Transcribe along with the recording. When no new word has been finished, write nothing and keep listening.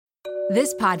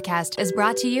This podcast is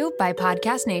brought to you by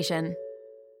Podcast Nation.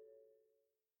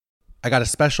 I got a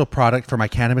special product for my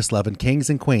cannabis-loving kings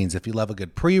and queens. If you love a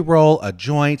good pre-roll, a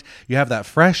joint, you have that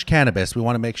fresh cannabis, we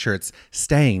want to make sure it's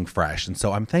staying fresh. And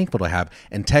so I'm thankful to have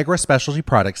Integra Specialty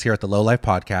Products here at the Low Life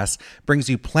Podcast.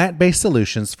 Brings you plant-based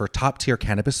solutions for top-tier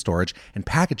cannabis storage and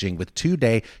packaging with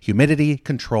 2-day humidity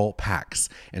control packs.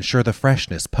 Ensure the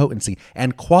freshness, potency,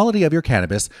 and quality of your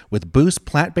cannabis with Boost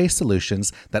plant-based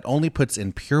solutions that only puts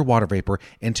in pure water vapor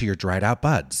into your dried-out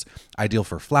buds. Ideal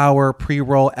for flower,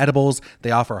 pre-roll, edibles, they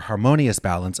offer a harmonious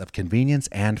balance of convenience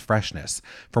and freshness.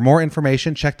 For more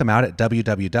information, check them out at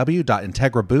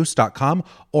www.integraboost.com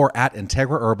or at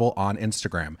Integra Herbal on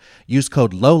Instagram. Use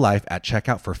code LOWLIFE at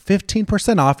checkout for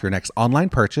 15% off your next online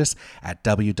purchase at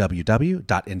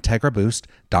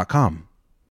www.integraboost.com.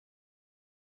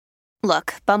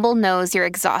 Look, Bumble knows you're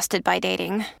exhausted by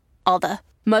dating. All the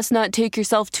must not take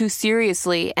yourself too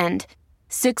seriously and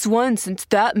 6'1" since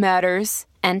that matters.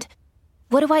 And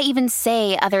what do I even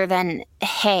say other than,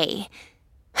 hey?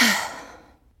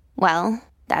 Well,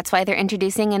 that's why they're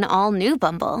introducing an all-new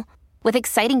Bumble, with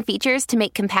exciting features to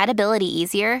make compatibility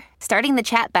easier, starting the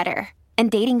chat better,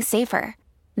 and dating safer.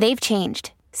 They've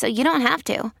changed, so you don't have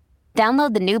to.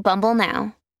 Download the new Bumble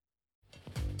now.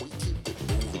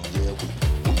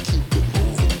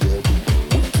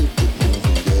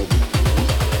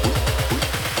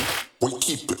 We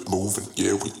keep it moving,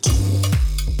 yeah, we do.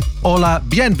 Hola,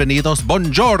 bienvenidos,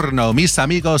 buongiorno, mis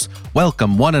amigos.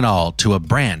 Welcome, one and all, to a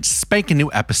brand spanking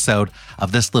new episode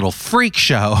of this little freak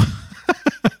show.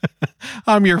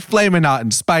 I'm your flamin' hot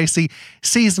and spicy,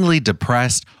 seasonally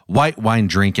depressed, white wine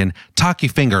drinking, talkie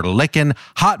finger licking,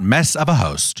 hot mess of a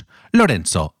host,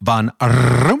 Lorenzo von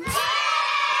Rumpf.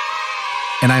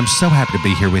 And I'm so happy to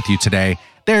be here with you today.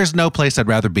 There's no place I'd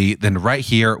rather be than right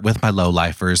here with my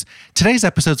low-lifers. Today's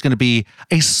episode is going to be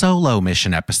a solo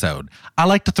mission episode. I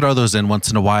like to throw those in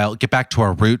once in a while, get back to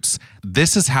our roots.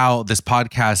 This is how this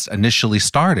podcast initially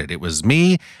started. It was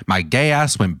me, my gay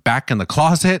ass went back in the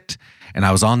closet, and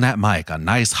I was on that mic, a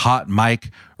nice hot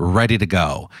mic, ready to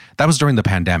go. That was during the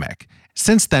pandemic.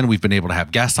 Since then, we've been able to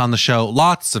have guests on the show,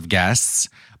 lots of guests,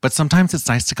 but sometimes it's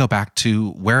nice to go back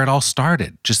to where it all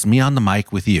started, just me on the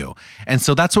mic with you. And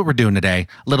so that's what we're doing today,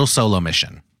 little solo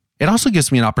mission. It also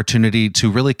gives me an opportunity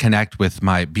to really connect with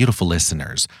my beautiful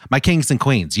listeners, my kings and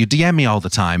queens. You DM me all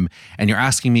the time, and you're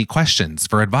asking me questions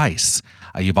for advice.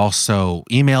 You've also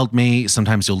emailed me.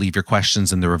 Sometimes you'll leave your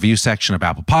questions in the review section of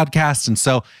Apple Podcasts. And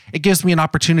so it gives me an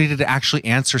opportunity to actually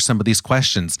answer some of these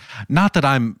questions. Not that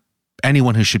I'm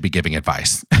anyone who should be giving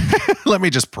advice. Let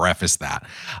me just preface that.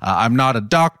 I'm not a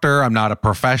doctor. I'm not a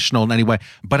professional in any way,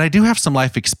 but I do have some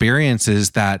life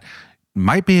experiences that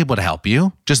might be able to help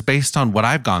you just based on what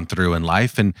I've gone through in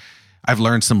life. And I've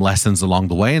learned some lessons along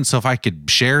the way. And so if I could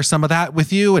share some of that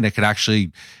with you and it could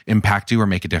actually impact you or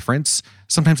make a difference,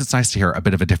 sometimes it's nice to hear a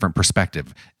bit of a different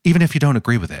perspective, even if you don't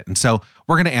agree with it. And so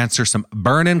we're going to answer some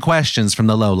burning questions from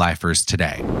the low-lifers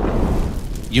today.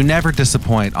 You never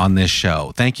disappoint on this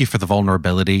show. Thank you for the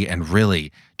vulnerability and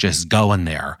really just going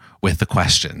there with the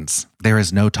questions. There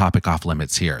is no topic off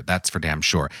limits here. That's for damn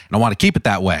sure. And I want to keep it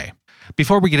that way.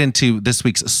 Before we get into this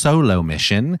week's solo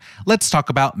mission, let's talk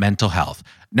about mental health.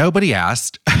 Nobody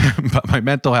asked, but my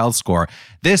mental health score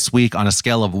this week on a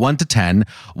scale of 1 to 10,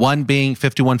 1 being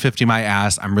 5150 my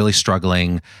ass, I'm really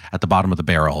struggling at the bottom of the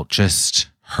barrel, just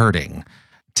hurting.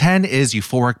 10 is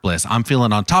euphoric bliss. I'm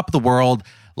feeling on top of the world.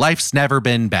 Life's never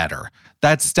been better.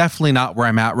 That's definitely not where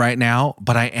I'm at right now,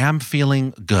 but I am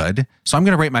feeling good. So I'm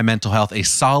going to rate my mental health a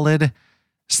solid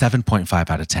 7.5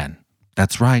 out of 10.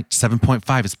 That's right.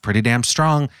 7.5 is pretty damn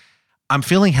strong. I'm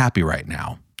feeling happy right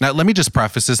now. Now, let me just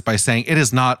preface this by saying it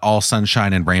is not all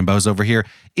sunshine and rainbows over here.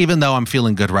 Even though I'm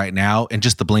feeling good right now, in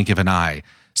just the blink of an eye,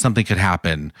 something could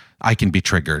happen. I can be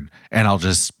triggered and I'll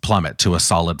just plummet to a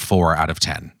solid 4 out of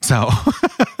 10. So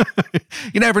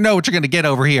you never know what you're going to get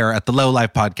over here at the Low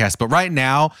Life Podcast. But right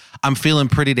now I'm feeling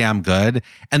pretty damn good.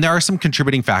 And there are some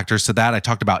contributing factors to that. I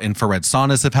talked about infrared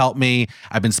saunas have helped me.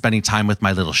 I've been spending time with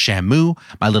my little Shamu,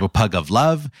 my little pug of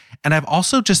love. And I've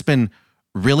also just been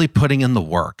really putting in the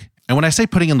work. And when I say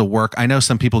putting in the work, I know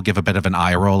some people give a bit of an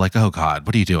eye roll like, oh God,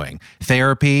 what are you doing?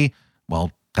 Therapy?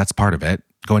 Well, that's part of it.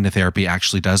 Going to therapy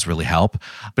actually does really help.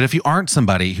 But if you aren't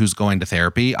somebody who's going to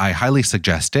therapy, I highly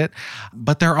suggest it.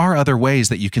 But there are other ways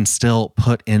that you can still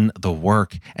put in the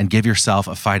work and give yourself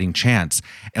a fighting chance.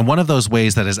 And one of those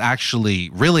ways that has actually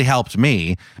really helped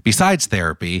me, besides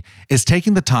therapy, is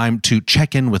taking the time to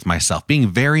check in with myself, being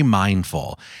very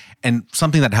mindful. And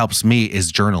something that helps me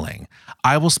is journaling.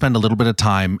 I will spend a little bit of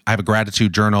time. I have a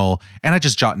gratitude journal and I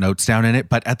just jot notes down in it.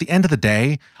 But at the end of the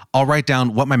day, I'll write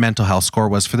down what my mental health score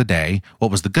was for the day, what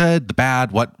was the good, the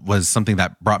bad, what was something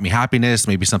that brought me happiness,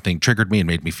 maybe something triggered me and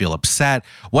made me feel upset,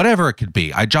 whatever it could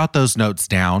be. I jot those notes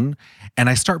down and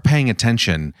I start paying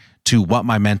attention to what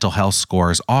my mental health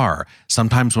scores are.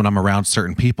 Sometimes when I'm around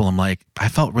certain people, I'm like, I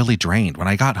felt really drained. When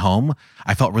I got home,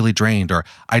 I felt really drained, or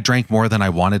I drank more than I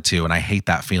wanted to. And I hate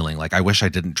that feeling. Like, I wish I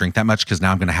didn't drink that much because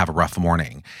now I'm going to have a rough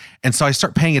morning. And so I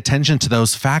start paying attention to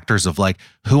those factors of like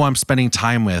who I'm spending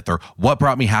time with, or what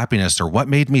brought me happiness, or what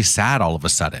made me sad all of a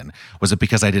sudden. Was it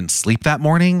because I didn't sleep that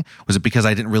morning? Was it because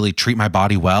I didn't really treat my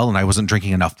body well and I wasn't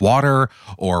drinking enough water?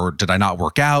 Or did I not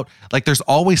work out? Like, there's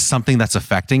always something that's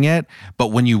affecting it.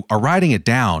 But when you are writing it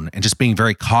down and just being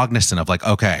very cognizant of like,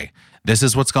 okay, this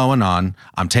is what's going on.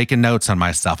 I'm taking notes on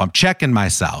myself. I'm checking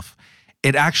myself.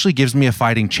 It actually gives me a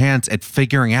fighting chance at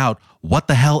figuring out what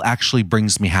the hell actually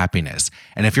brings me happiness.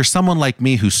 And if you're someone like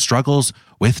me who struggles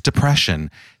with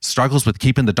depression, struggles with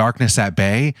keeping the darkness at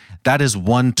bay, that is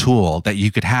one tool that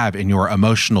you could have in your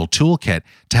emotional toolkit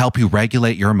to help you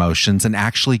regulate your emotions and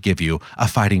actually give you a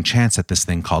fighting chance at this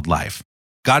thing called life.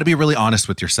 Got to be really honest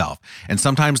with yourself. And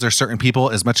sometimes there's certain people,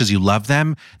 as much as you love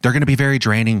them, they're going to be very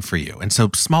draining for you. And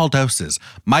so small doses,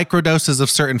 micro doses of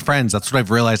certain friends, that's what I've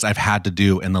realized I've had to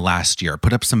do in the last year.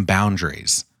 Put up some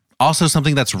boundaries. Also,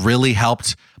 something that's really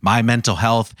helped my mental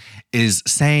health is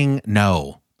saying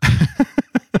no.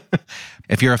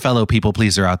 If you're a fellow people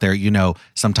pleaser out there, you know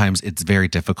sometimes it's very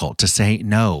difficult to say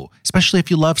no, especially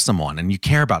if you love someone and you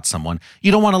care about someone.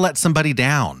 You don't want to let somebody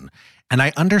down. And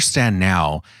I understand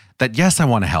now that yes, I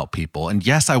want to help people. And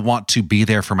yes, I want to be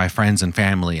there for my friends and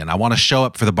family. And I want to show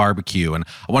up for the barbecue. And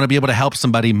I want to be able to help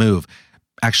somebody move.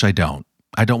 Actually, I don't.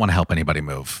 I don't want to help anybody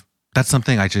move. That's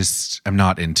something I just am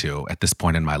not into at this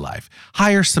point in my life.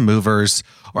 Hire some movers,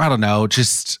 or I don't know,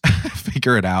 just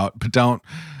figure it out. But don't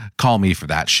call me for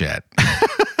that shit.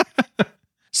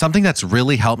 Something that's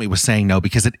really helped me with saying no,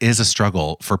 because it is a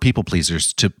struggle for people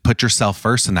pleasers to put yourself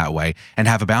first in that way and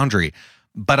have a boundary.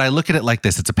 But I look at it like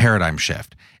this. It's a paradigm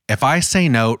shift. If I say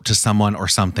no to someone or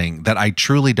something that I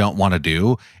truly don't want to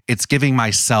do, it's giving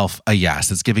myself a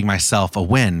yes. It's giving myself a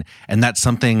win. And that's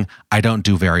something I don't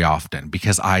do very often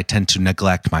because I tend to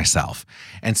neglect myself.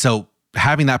 And so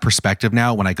having that perspective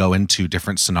now, when I go into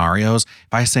different scenarios,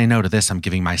 if I say no to this, I'm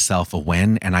giving myself a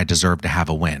win and I deserve to have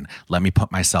a win. Let me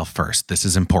put myself first. This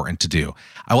is important to do.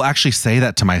 I will actually say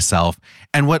that to myself.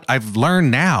 And what I've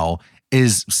learned now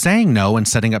is saying no and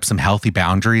setting up some healthy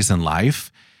boundaries in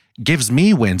life gives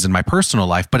me wins in my personal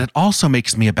life, but it also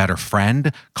makes me a better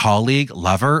friend, colleague,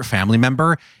 lover, family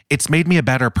member. It's made me a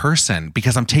better person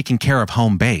because I'm taking care of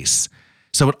home base.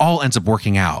 So it all ends up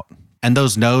working out. And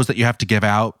those no's that you have to give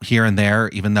out here and there,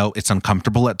 even though it's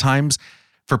uncomfortable at times,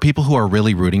 for people who are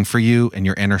really rooting for you in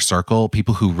your inner circle,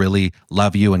 people who really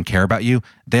love you and care about you,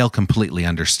 they'll completely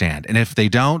understand. And if they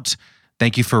don't,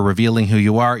 thank you for revealing who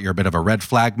you are. You're a bit of a red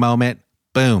flag moment.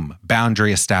 Boom,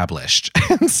 boundary established.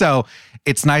 And so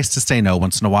it's nice to say no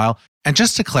once in a while. And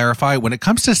just to clarify, when it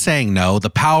comes to saying no, the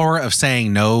power of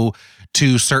saying no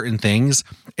to certain things,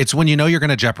 it's when you know you're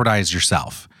going to jeopardize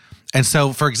yourself. And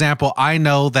so, for example, I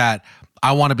know that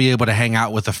I want to be able to hang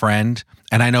out with a friend,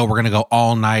 and I know we're going to go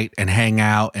all night and hang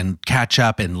out and catch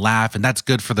up and laugh, and that's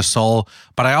good for the soul.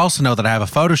 But I also know that I have a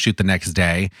photo shoot the next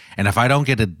day, and if I don't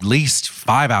get at least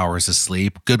 5 hours of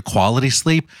sleep, good quality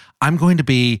sleep, I'm going to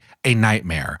be a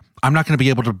nightmare. I'm not going to be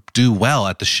able to do well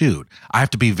at the shoot. I have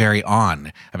to be very on.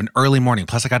 I have an early morning.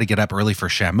 Plus, I got to get up early for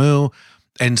Shamu.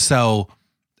 And so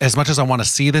as much as I want to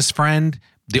see this friend,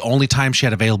 the only time she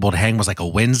had available to hang was like a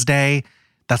Wednesday.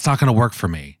 That's not going to work for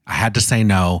me. I had to say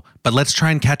no, but let's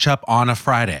try and catch up on a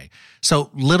Friday.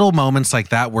 So little moments like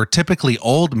that where typically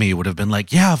old me would have been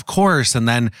like, yeah, of course. And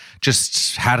then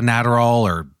just had an Adderall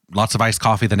or lots of iced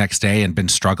coffee the next day and been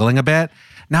struggling a bit.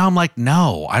 Now I'm like,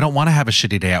 no, I don't want to have a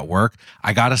shitty day at work.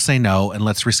 I got to say no, and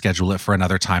let's reschedule it for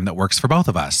another time that works for both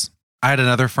of us. I had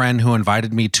another friend who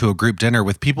invited me to a group dinner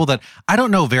with people that I don't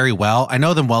know very well. I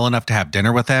know them well enough to have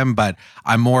dinner with them, but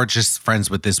I'm more just friends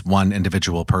with this one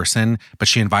individual person. But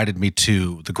she invited me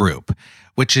to the group,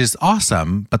 which is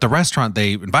awesome. But the restaurant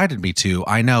they invited me to,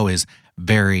 I know is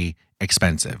very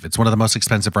expensive. It's one of the most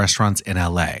expensive restaurants in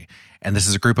LA. And this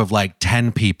is a group of like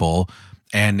 10 people,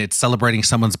 and it's celebrating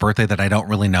someone's birthday that I don't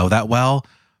really know that well.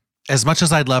 As much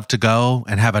as I'd love to go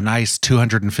and have a nice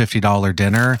 $250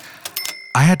 dinner,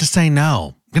 I had to say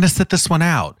no. I'm going to sit this one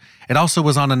out. It also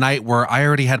was on a night where I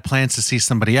already had plans to see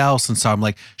somebody else. And so I'm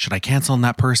like, should I cancel on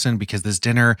that person because this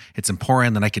dinner, it's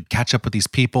important that I could catch up with these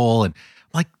people? And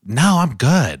I'm like, no, I'm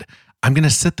good. I'm going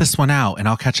to sit this one out and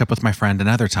I'll catch up with my friend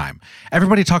another time.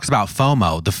 Everybody talks about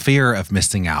FOMO, the fear of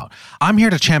missing out. I'm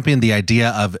here to champion the idea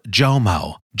of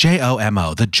JOMO,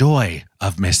 JOMO, the joy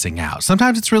of missing out.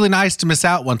 Sometimes it's really nice to miss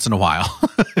out once in a while,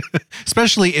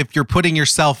 especially if you're putting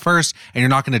yourself first and you're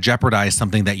not going to jeopardize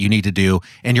something that you need to do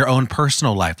in your own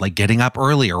personal life, like getting up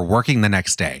early or working the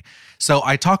next day. So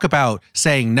I talk about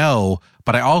saying no,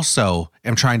 but I also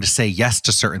am trying to say yes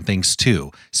to certain things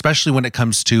too, especially when it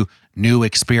comes to new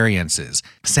experiences.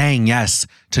 Saying yes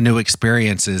to new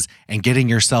experiences and getting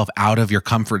yourself out of your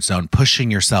comfort zone,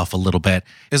 pushing yourself a little bit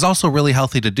is also really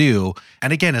healthy to do.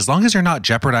 And again, as long as you're not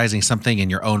jeopardizing something in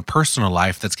your own personal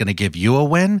life that's going to give you a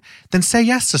win, then say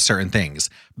yes to certain things.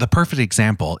 The perfect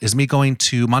example is me going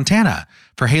to Montana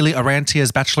for Haley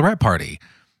Arantia's bachelorette party.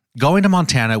 Going to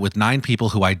Montana with 9 people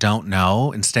who I don't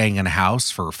know and staying in a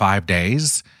house for 5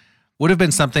 days would have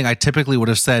been something I typically would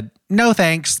have said, no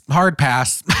thanks, hard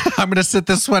pass. I'm going to sit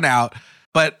this one out.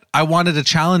 But I wanted to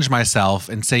challenge myself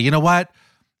and say, you know what?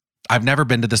 I've never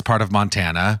been to this part of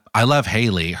Montana. I love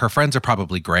Haley. Her friends are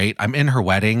probably great. I'm in her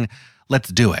wedding. Let's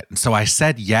do it. And so I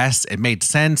said yes. It made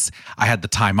sense. I had the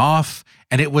time off.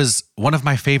 And it was one of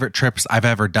my favorite trips I've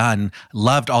ever done.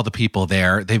 Loved all the people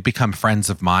there. They've become friends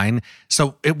of mine.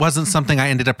 So it wasn't something I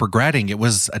ended up regretting. It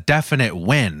was a definite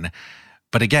win.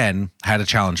 But again, I had to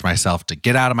challenge myself to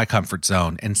get out of my comfort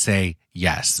zone and say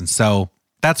yes. And so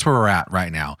that's where we're at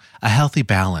right now. A healthy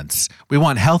balance. We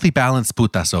want healthy balance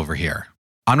putas over here.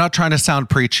 I'm not trying to sound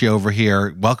preachy over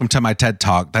here. Welcome to my TED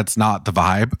Talk. That's not the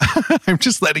vibe. I'm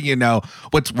just letting you know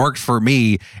what's worked for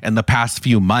me in the past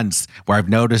few months where I've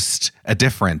noticed a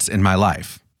difference in my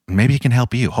life. Maybe it can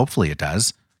help you. Hopefully it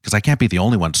does, because I can't be the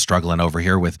only one struggling over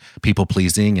here with people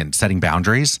pleasing and setting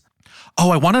boundaries.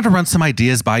 Oh, I wanted to run some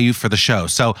ideas by you for the show.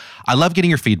 So I love getting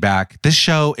your feedback. This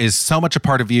show is so much a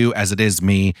part of you as it is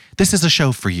me. This is a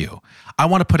show for you. I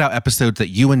want to put out episodes that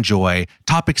you enjoy,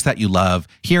 topics that you love,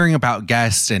 hearing about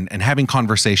guests and having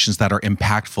conversations that are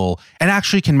impactful and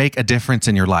actually can make a difference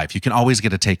in your life. You can always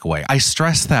get a takeaway. I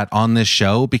stress that on this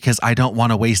show because I don't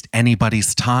want to waste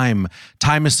anybody's time.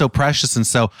 Time is so precious. And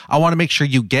so I want to make sure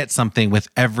you get something with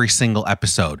every single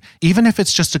episode, even if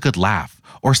it's just a good laugh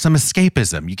or some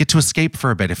escapism. You get to escape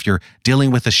for a bit if you're dealing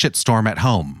with a shitstorm at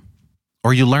home,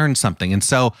 or you learn something. And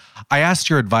so I asked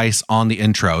your advice on the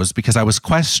intros because I was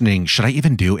questioning, should I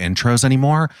even do intros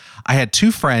anymore? I had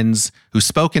 2 friends who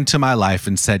spoke into my life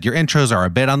and said, your intros are a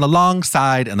bit on the long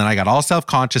side. And then I got all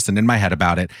self-conscious and in my head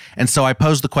about it. And so I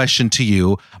posed the question to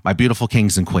you, my beautiful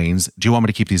kings and queens, do you want me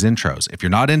to keep these intros? If you're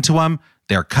not into them,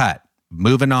 they're cut.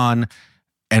 Moving on,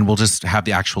 and we'll just have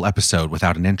the actual episode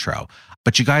without an intro.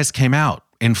 But you guys came out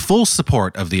in full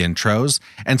support of the intros.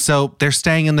 And so they're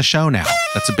staying in the show now.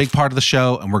 That's a big part of the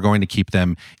show, and we're going to keep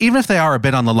them, even if they are a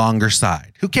bit on the longer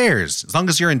side. Who cares? As long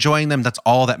as you're enjoying them, that's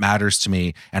all that matters to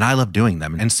me. And I love doing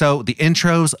them. And so the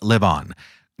intros live on.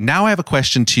 Now I have a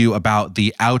question to you about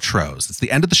the outros. It's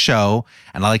the end of the show,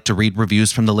 and I like to read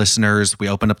reviews from the listeners. We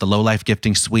open up the Low Life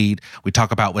Gifting Suite. We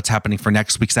talk about what's happening for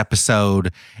next week's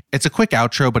episode. It's a quick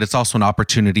outro, but it's also an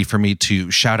opportunity for me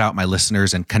to shout out my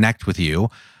listeners and connect with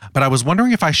you. But I was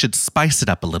wondering if I should spice it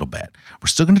up a little bit. We're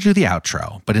still going to do the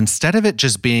outro, but instead of it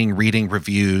just being reading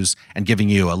reviews and giving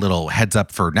you a little heads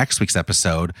up for next week's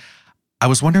episode, I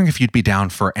was wondering if you'd be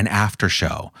down for an after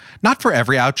show. Not for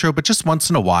every outro, but just once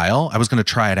in a while. I was going to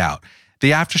try it out.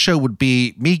 The after show would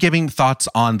be me giving thoughts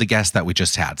on the guest that we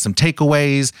just had. Some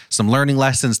takeaways, some learning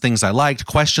lessons, things I liked,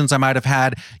 questions I might have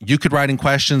had. You could write in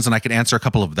questions and I could answer a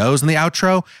couple of those in the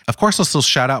outro. Of course, I'll still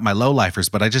shout out my low-lifers,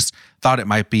 but I just thought it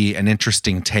might be an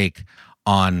interesting take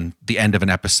on the end of an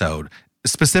episode,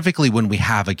 specifically when we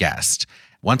have a guest.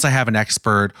 Once I have an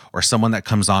expert or someone that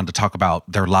comes on to talk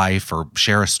about their life or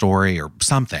share a story or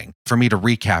something, for me to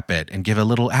recap it and give a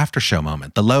little after show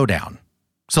moment, the lowdown.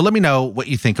 So let me know what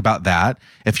you think about that.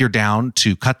 If you're down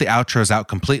to cut the outros out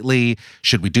completely,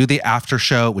 should we do the after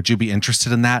show? Would you be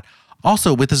interested in that?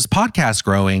 Also, with this podcast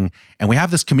growing, and we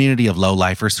have this community of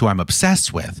low-lifers who I'm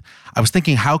obsessed with, I was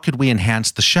thinking, how could we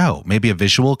enhance the show? Maybe a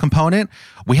visual component?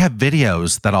 We have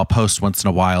videos that I'll post once in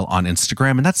a while on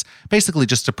Instagram, and that's basically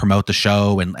just to promote the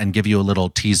show and give you a little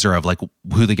teaser of like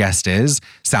who the guest is,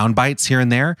 sound bites here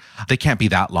and there. They can't be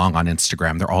that long on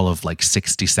Instagram. They're all of like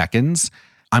 60 seconds.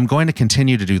 I'm going to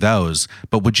continue to do those,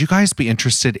 but would you guys be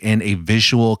interested in a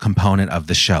visual component of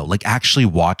the show, like actually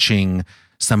watching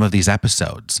some of these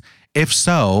episodes? If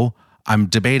so, I'm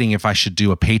debating if I should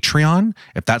do a Patreon,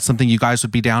 if that's something you guys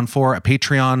would be down for, a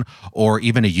Patreon or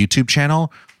even a YouTube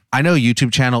channel. I know a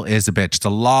YouTube channel is a bit, just a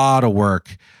lot of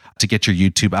work to get your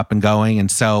YouTube up and going. And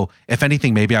so if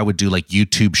anything, maybe I would do like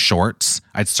YouTube shorts.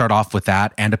 I'd start off with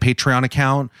that and a Patreon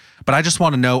account. But I just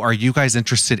want to know, are you guys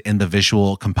interested in the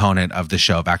visual component of the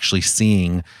show, of actually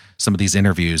seeing some of these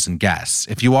interviews and guests?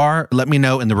 If you are, let me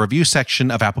know in the review section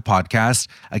of Apple Podcasts.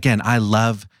 Again, I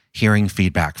love hearing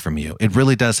feedback from you. It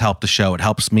really does help the show. It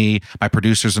helps me. My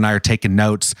producers and I are taking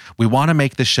notes. We want to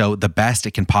make the show the best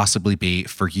it can possibly be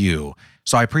for you.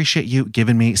 So I appreciate you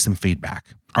giving me some feedback.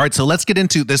 All right, so let's get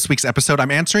into this week's episode.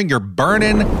 I'm answering your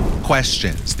burning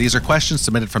questions. These are questions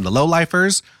submitted from the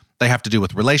low-lifers. They have to do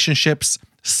with relationships,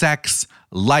 sex,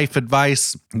 life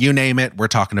advice, you name it. We're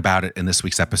talking about it in this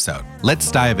week's episode.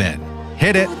 Let's dive in.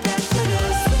 Hit it.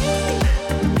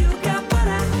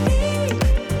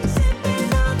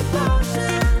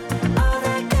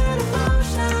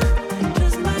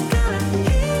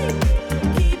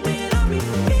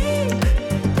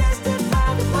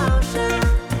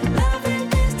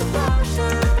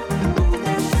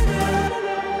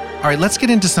 All right, let's get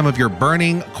into some of your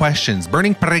burning questions,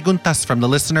 burning preguntas from the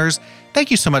listeners. Thank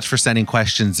you so much for sending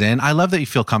questions in. I love that you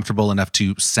feel comfortable enough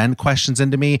to send questions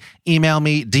into me, email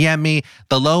me, DM me.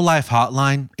 The Low Life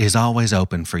hotline is always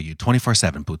open for you,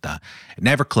 24/7, puta. It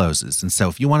never closes. And so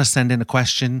if you want to send in a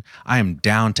question, I am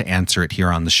down to answer it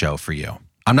here on the show for you.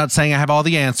 I'm not saying I have all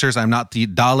the answers. I'm not the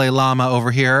Dalai Lama over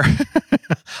here.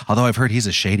 Although I've heard he's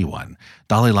a shady one.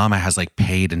 Dalai Lama has like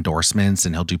paid endorsements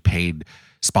and he'll do paid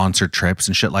sponsored trips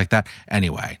and shit like that.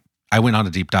 Anyway, I went on a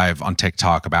deep dive on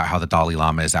TikTok about how the Dalai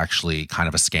Lama is actually kind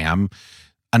of a scam.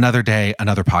 Another day,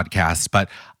 another podcast. But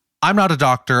I'm not a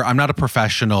doctor. I'm not a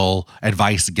professional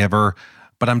advice giver,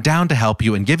 but I'm down to help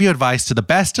you and give you advice to the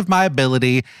best of my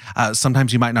ability.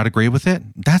 Sometimes you might not agree with it.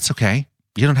 That's okay.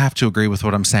 You don't have to agree with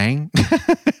what I'm saying.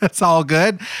 It's all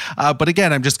good. But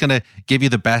again, I'm just going to give you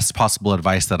the best possible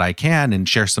advice that I can and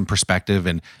share some perspective.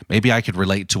 And maybe I could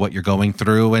relate to what you're going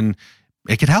through and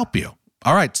it could help you.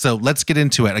 All right, so let's get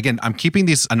into it. Again, I'm keeping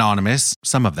these anonymous,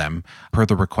 some of them, per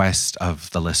the request of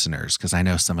the listeners, because I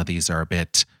know some of these are a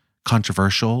bit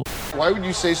controversial. Why would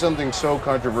you say something so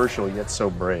controversial yet so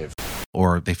brave?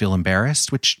 Or they feel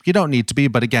embarrassed, which you don't need to be.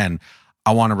 But again,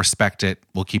 I want to respect it.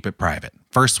 We'll keep it private.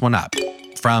 First one up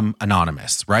from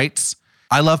Anonymous writes,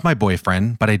 I love my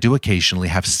boyfriend, but I do occasionally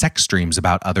have sex dreams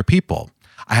about other people.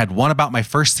 I had one about my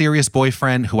first serious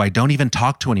boyfriend who I don't even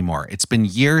talk to anymore. It's been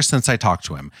years since I talked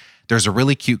to him. There's a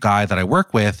really cute guy that I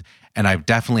work with, and I've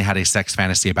definitely had a sex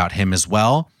fantasy about him as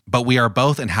well, but we are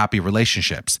both in happy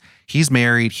relationships. He's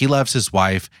married, he loves his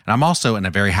wife, and I'm also in a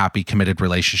very happy, committed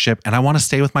relationship, and I want to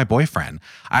stay with my boyfriend.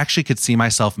 I actually could see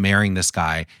myself marrying this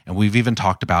guy, and we've even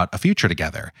talked about a future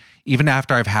together. Even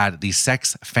after I've had these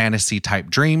sex fantasy type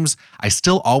dreams, I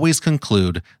still always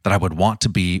conclude that I would want to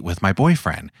be with my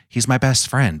boyfriend. He's my best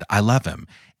friend. I love him.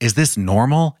 Is this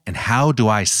normal? And how do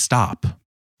I stop?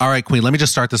 All right, Queen, let me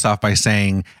just start this off by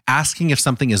saying asking if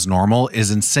something is normal is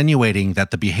insinuating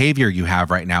that the behavior you have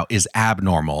right now is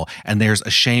abnormal, and there's a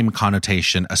shame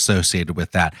connotation associated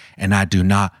with that. And I do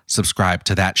not subscribe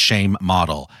to that shame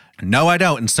model. No, I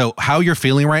don't. And so how you're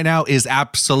feeling right now is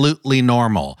absolutely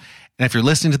normal. And if you're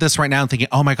listening to this right now and thinking,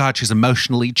 oh my God, she's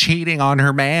emotionally cheating on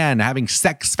her man, having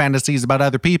sex fantasies about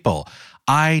other people,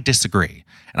 I disagree.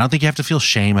 And I don't think you have to feel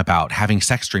shame about having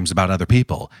sex dreams about other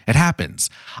people. It happens.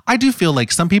 I do feel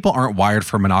like some people aren't wired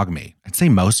for monogamy. I'd say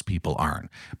most people aren't.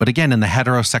 But again, in the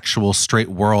heterosexual straight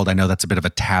world, I know that's a bit of a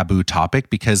taboo topic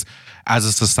because as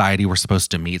a society, we're supposed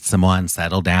to meet someone,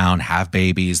 settle down, have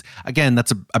babies. Again,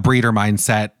 that's a breeder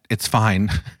mindset. It's fine.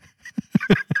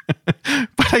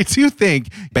 But I do think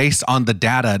based on the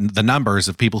data, the numbers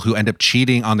of people who end up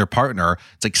cheating on their partner,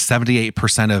 it's like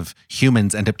 78% of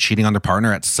humans end up cheating on their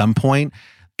partner at some point.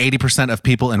 80% of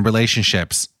people in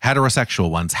relationships,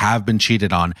 heterosexual ones, have been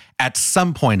cheated on at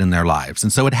some point in their lives.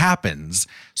 And so it happens.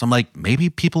 So I'm like, maybe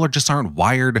people just aren't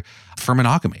wired for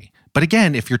monogamy. But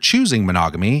again, if you're choosing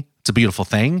monogamy, it's a beautiful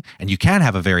thing and you can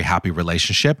have a very happy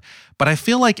relationship. But I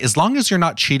feel like as long as you're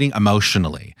not cheating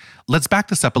emotionally, let's back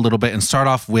this up a little bit and start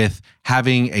off with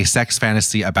having a sex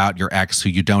fantasy about your ex who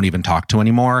you don't even talk to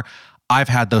anymore. I've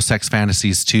had those sex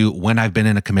fantasies too when I've been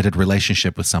in a committed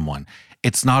relationship with someone.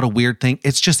 It's not a weird thing.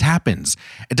 It just happens.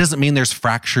 It doesn't mean there's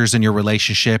fractures in your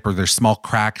relationship or there's small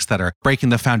cracks that are breaking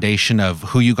the foundation of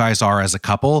who you guys are as a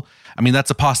couple. I mean,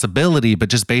 that's a possibility, but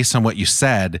just based on what you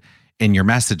said in your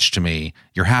message to me,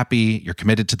 you're happy, you're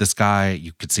committed to this guy,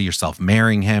 you could see yourself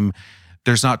marrying him.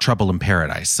 There's not trouble in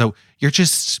paradise. So you're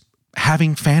just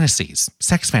having fantasies,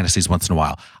 sex fantasies once in a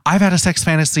while. I've had a sex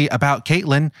fantasy about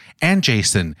Caitlin and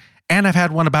Jason, and I've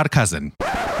had one about a cousin.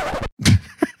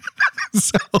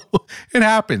 So It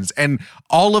happens. And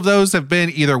all of those have been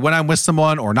either when I'm with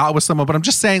someone or not with someone, but I'm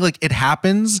just saying, like, it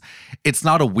happens. It's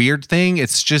not a weird thing.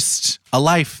 It's just a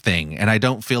life thing. And I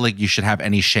don't feel like you should have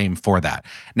any shame for that.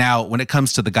 Now, when it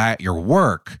comes to the guy at your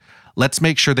work, let's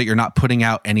make sure that you're not putting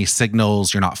out any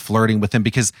signals, you're not flirting with him,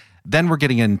 because then we're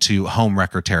getting into home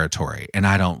wrecker territory. And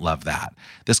I don't love that.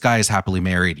 This guy is happily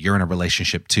married. You're in a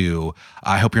relationship too.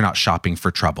 I hope you're not shopping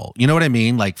for trouble. You know what I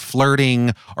mean? Like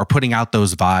flirting or putting out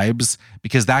those vibes,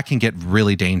 because that can get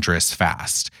really dangerous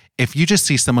fast. If you just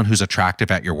see someone who's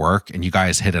attractive at your work and you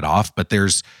guys hit it off, but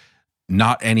there's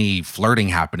not any flirting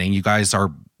happening, you guys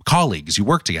are colleagues, you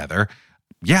work together,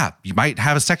 yeah, you might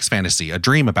have a sex fantasy, a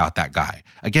dream about that guy.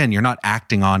 Again, you're not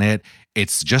acting on it.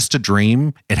 It's just a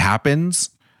dream. It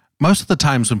happens. Most of the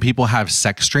times when people have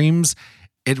sex dreams,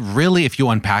 it really, if you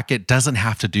unpack it, doesn't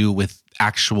have to do with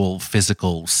actual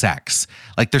physical sex.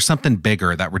 Like there's something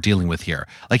bigger that we're dealing with here.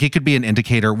 Like it could be an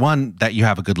indicator, one, that you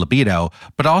have a good libido,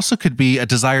 but also could be a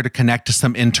desire to connect to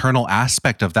some internal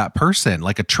aspect of that person,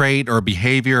 like a trait or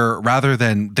behavior rather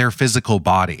than their physical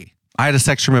body. I had a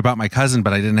sex dream about my cousin,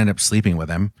 but I didn't end up sleeping with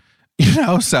him,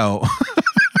 so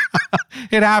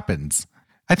it happens.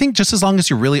 I think just as long as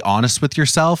you're really honest with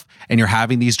yourself and you're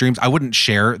having these dreams, I wouldn't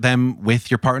share them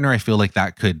with your partner. I feel like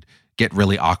that could get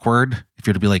really awkward if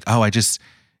you're to be like, oh, I just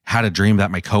had a dream that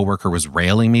my coworker was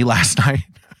railing me last night.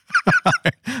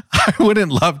 I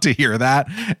wouldn't love to hear that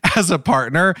as a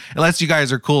partner, unless you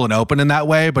guys are cool and open in that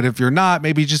way. But if you're not,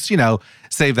 maybe just,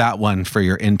 save that one for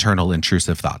your internal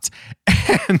intrusive thoughts.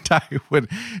 And I would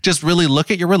just really look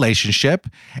at your relationship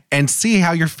and see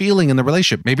how you're feeling in the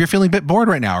relationship. Maybe you're feeling a bit bored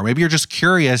right now, or maybe you're just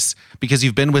curious because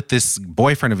you've been with this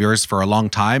boyfriend of yours for a long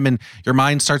time and your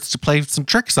mind starts to play some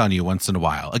tricks on you once in a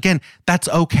while. Again, that's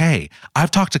okay.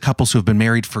 I've talked to couples who have been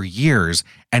married for years,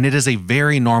 and it is a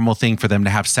very normal thing for them to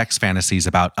have sex fantasies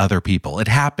about other people. It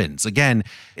happens. Again,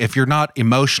 if you're not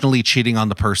emotionally cheating on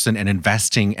the person and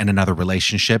investing in another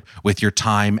relationship with your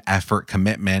time, effort,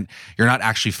 commitment, you're not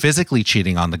actually physically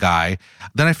cheating on the guy,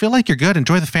 then I feel like you're good.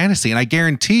 Enjoy the fantasy. And I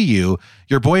guarantee you,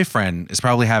 your boyfriend is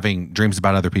probably having dreams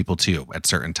about other people too at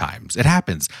certain times. It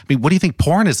happens. I mean, what do you think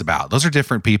porn is about? Those are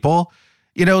different people.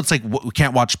 It's like we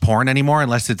can't watch porn anymore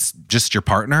unless it's just your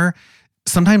partner.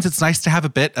 Sometimes it's nice to have a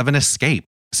bit of an escape.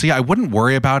 So yeah, I wouldn't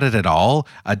worry about it at all.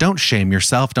 Don't shame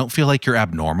yourself. Don't feel like you're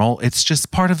abnormal. It's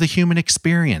just part of the human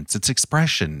experience. It's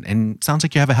expression. And it sounds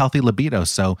like you have a healthy libido.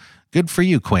 So good for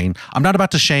you, Queen. I'm not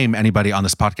about to shame anybody on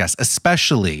this podcast,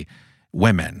 especially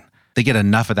women. They get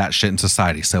enough of that shit in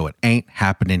society, so it ain't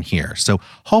happening here. So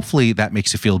hopefully that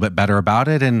makes you feel a bit better about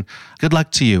it. And good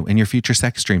luck to you in your future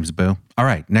sex dreams, boo. All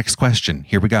right, next question.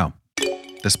 Here we go.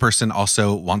 This person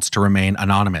also wants to remain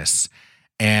anonymous.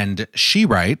 And she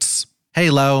writes, "Hey,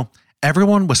 Lo,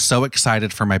 everyone was so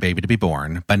excited for my baby to be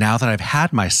born, but now that I've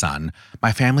had my son,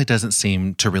 my family doesn't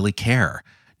seem to really care.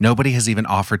 Nobody has even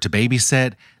offered to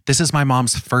babysit. This is my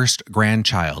mom's first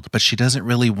grandchild, but she doesn't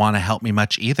really want to help me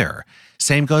much either.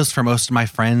 Same goes for most of my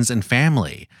friends and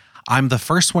family. I'm the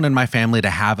first one in my family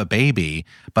to have a baby,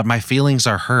 but my feelings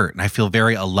are hurt and I feel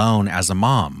very alone as a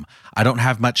mom. I don't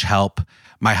have much help.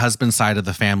 My husband's side of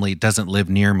the family doesn't live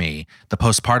near me. The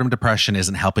postpartum depression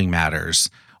isn't helping matters.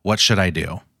 What should I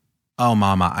do?" Oh,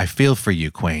 mama, I feel for you,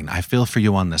 Queen. I feel for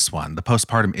you on this one. The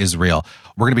postpartum is real.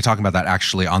 We're going to be talking about that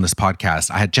actually on this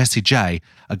podcast. I had Jessie J,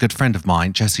 a good friend of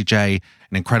mine, Jessie J,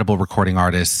 an incredible recording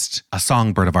artist, a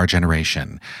songbird of our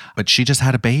generation. But she just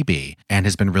had a baby and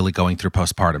has been really going through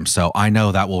postpartum. So I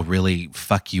know that will really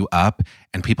fuck you up.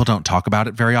 And people don't talk about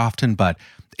it very often, but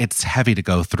it's heavy to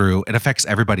go through. It affects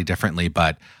everybody differently,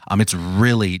 but it's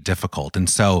really difficult. And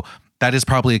so that is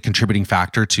probably a contributing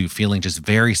factor to feeling just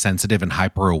very sensitive and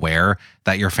hyper aware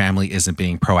that your family isn't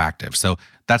being proactive. So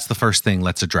that's the first thing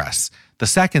let's address. The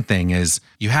second thing is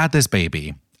you had this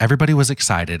baby. Everybody was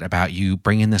excited about you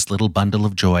bringing this little bundle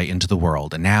of joy into the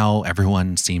world. And now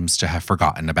everyone seems to have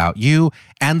forgotten about you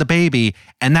and the baby.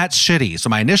 And that's shitty. So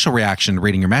my initial reaction to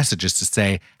reading your message is to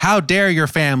say, how dare your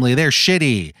family? They're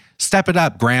shitty. Step it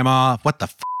up, grandma. What the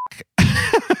fuck?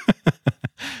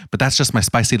 But that's just my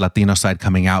spicy Latino side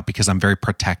coming out because I'm very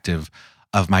protective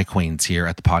of my queens here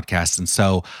at the podcast. And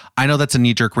so I know that's a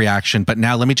knee-jerk reaction, but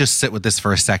now let me just sit with this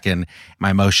for a second,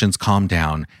 my emotions calm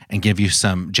down, and give you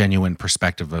some genuine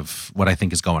perspective of what I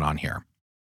think is going on here.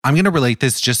 I'm going to relate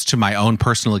this just to my own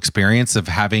personal experience of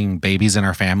having babies in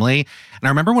our family. And I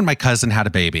remember when my cousin had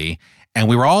a baby and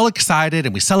we were all excited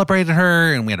and we celebrated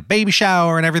her and we had a baby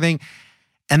shower and everything.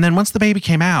 And then once the baby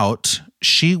came out,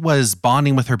 she was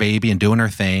bonding with her baby and doing her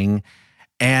thing.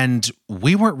 And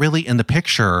we weren't really in the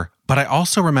picture, but I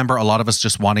also remember a lot of us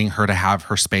just wanting her to have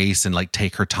her space and like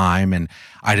take her time. And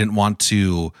I didn't want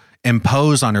to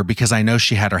impose on her because I know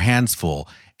she had her hands full.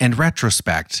 In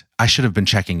retrospect, I should have been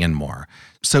checking in more.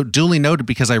 So duly noted,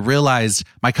 because I realized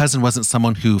my cousin wasn't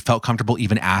someone who felt comfortable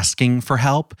even asking for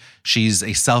help. She's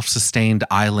a self-sustained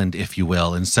island, if you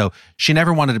will. And so she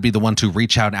never wanted to be the one to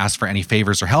reach out and ask for any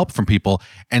favors or help from people.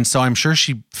 And so I'm sure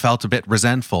she felt a bit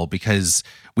resentful because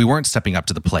we weren't stepping up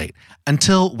to the plate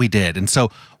until we did. And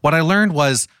so what I learned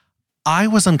was I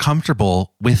was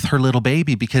uncomfortable with her little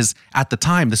baby because at the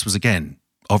time, this was again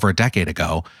over a decade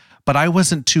ago, but I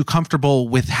wasn't too comfortable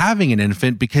with having an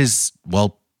infant because,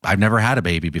 well, I've never had a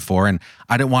baby before and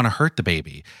I didn't want to hurt the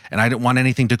baby and I didn't want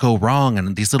anything to go wrong.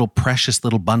 And these little precious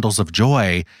little bundles of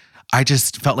joy, I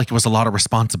just felt like it was a lot of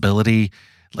responsibility.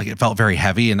 Like it felt very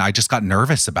heavy and I just got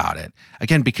nervous about it.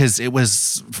 Again, because it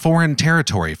was foreign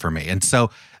territory for me. And so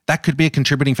that could be a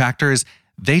contributing factor is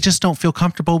they just don't feel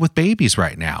comfortable with babies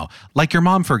right now. Like your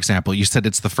mom, for example, you said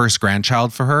it's the first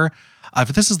grandchild for her. If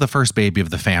this is the first baby of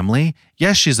the family,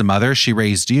 yes, she's a mother. She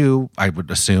raised you, I would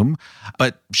assume,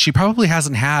 but she probably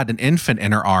hasn't had an infant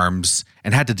in her arms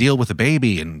and had to deal with a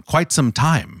baby in quite some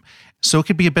time. So it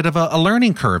could be a bit of a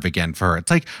learning curve again for her.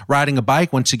 It's like riding a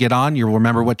bike. Once you get on, you'll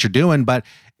remember what you're doing, but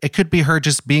it could be her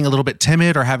just being a little bit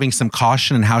timid or having some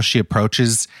caution in how she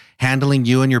approaches handling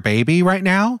you and your baby right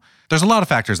now. There's a lot of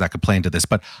factors that could play into this,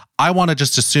 but I want to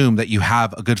just assume that you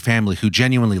have a good family who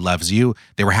genuinely loves you.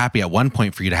 They were happy at one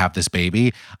point for you to have this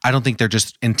baby. I don't think they're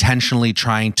just intentionally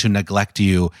trying to neglect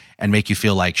you and make you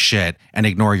feel like shit and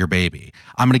ignore your baby.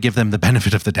 I'm going to give them the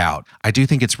benefit of the doubt. I do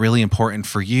think it's really important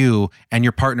for you and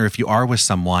your partner, if you are with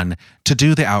someone, to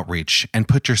do the outreach and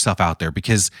put yourself out there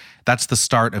because that's the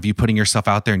start of you putting yourself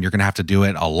out there and you're going to have to do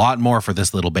it a lot more for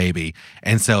this little baby.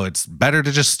 And so it's better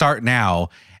to just start now.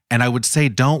 And I would say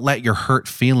don't let your hurt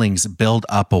feelings build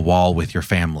up a wall with your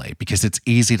family because it's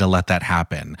easy to let that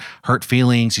happen. Hurt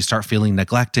feelings, you start feeling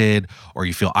neglected or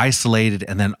you feel isolated.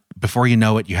 And then before you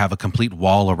know it, you have a complete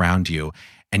wall around you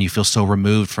and you feel so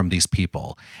removed from these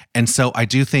people. And so I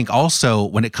do think also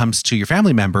when it comes to your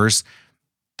family members,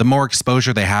 the more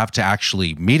exposure they have to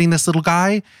actually meeting this little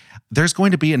guy, there's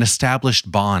going to be an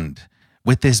established bond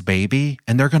with this baby,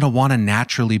 and they're going to want to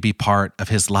naturally be part of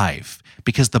his life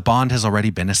because the bond has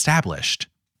already been established.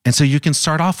 And so you can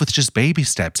start off with just baby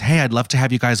steps. Hey, I'd love to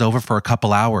have you guys over for a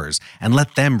couple hours and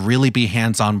let them really be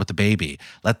hands-on with the baby.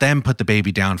 Let them put the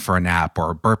baby down for a nap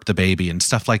or burp the baby and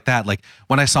stuff like that. Like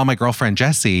when I saw my girlfriend,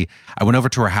 Jessie, I went over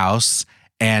to her house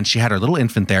and she had her little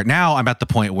infant there. Now I'm at the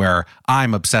point where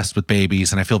I'm obsessed with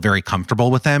babies and I feel very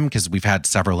comfortable with them because we've had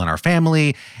several in our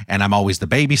family and I'm always the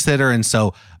babysitter. And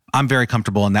so I'm very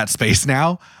comfortable in that space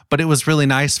now, but it was really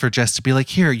nice for Jess to be like,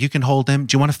 here, you can hold him.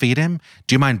 Do you want to feed him?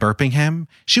 Do you mind burping him?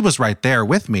 She was right there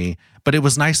with me, but it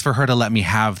was nice for her to let me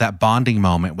have that bonding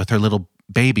moment with her little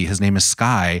baby. His name is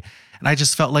Sky. And I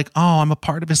just felt like, oh, I'm a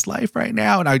part of his life right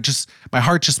now. And my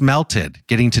heart just melted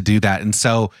getting to do that. And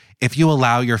so if you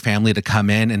allow your family to come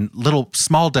in little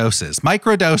small doses,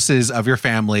 micro doses of your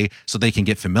family so they can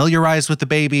get familiarized with the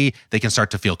baby, they can start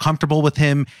to feel comfortable with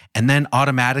him. And then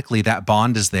automatically that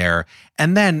bond is there.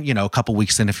 And then, a couple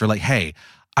weeks in, if you're like, hey,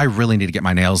 I really need to get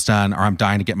my nails done or I'm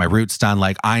dying to get my roots done.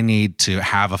 Like I need to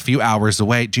have a few hours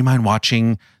away. Do you mind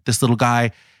watching this little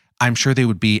guy? I'm sure they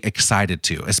would be excited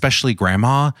to, especially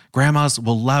grandma. Grandmas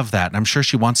will love that. And I'm sure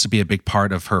she wants to be a big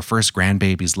part of her first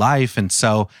grandbaby's life. And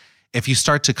so if you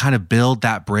start to kind of build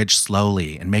that bridge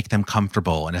slowly and make them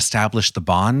comfortable and establish the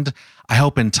bond, I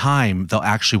hope in time they'll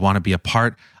actually want to be a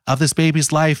part of this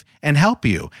baby's life and help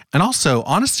you. And also,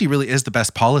 honesty really is the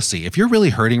best policy. If you're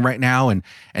really hurting right now and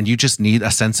you just need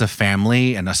a sense of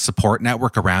family and a support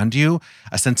network around you,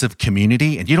 a sense of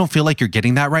community, and you don't feel like you're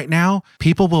getting that right now,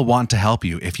 people will want to help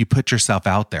you if you put yourself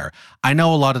out there. I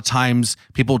know a lot of times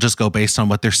people just go based on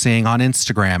what they're seeing on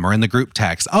Instagram or in the group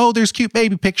text. Oh, there's cute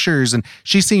baby pictures and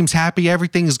she seems happy,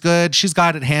 everything's good, she's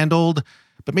got it handled.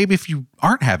 But maybe if you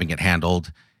aren't having it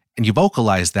handled and you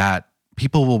vocalize that,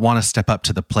 people will want to step up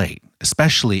to the plate,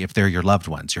 especially if they're your loved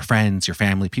ones, your friends, your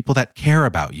family, people that care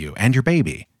about you and your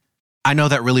baby. I know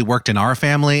that really worked in our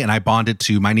family, and I bonded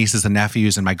to my nieces and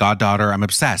nephews and my goddaughter. I'm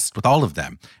obsessed with all of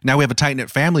them. Now we have a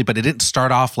tight-knit family, but it didn't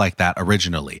start off like that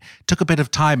originally. It took a bit of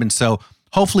time, and so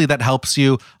hopefully that helps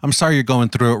you. I'm sorry you're going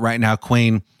through it right now,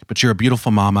 Queen, but you're a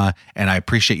beautiful mama, and I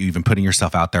appreciate you even putting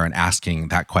yourself out there and asking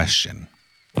that question.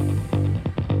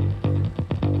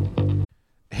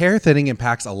 Hair thinning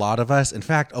impacts a lot of us. In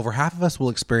fact, over half of us will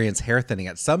experience hair thinning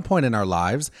at some point in our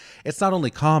lives. It's not only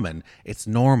common, it's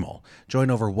normal. Join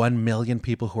over 1 million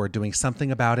people who are doing something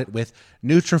about it with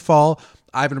Nutrafol.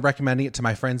 I've been recommending it to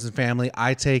my friends and family.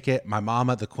 I take it. My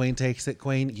mama, the Queen, takes it.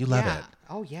 Queen, you love it.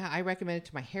 Oh, yeah. I recommend it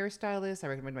to my hairstylist. I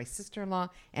recommend my sister-in-law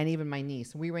and even my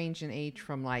niece. We range in age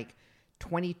from like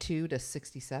 22 to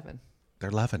 67.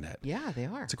 They're loving it. Yeah, they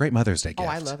are. It's a great Mother's Day gift.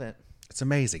 Oh, I love it. It's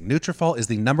amazing. Nutrafol is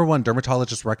the #1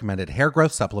 dermatologist recommended hair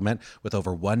growth supplement with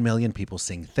over 1 million people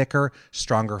seeing thicker,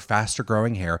 stronger, faster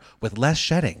growing hair with less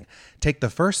shedding. Take the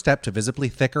first step to visibly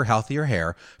thicker, healthier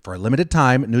hair. For a limited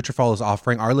time, Nutrafol is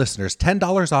offering our listeners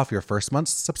 $10 off your first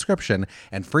month's subscription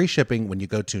and free shipping when you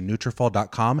go to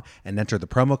Nutrafol.com and enter the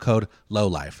promo code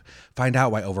LOWLIFE. Find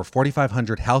out why over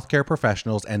 4,500 healthcare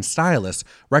professionals and stylists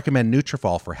recommend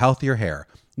Nutrafol for healthier hair.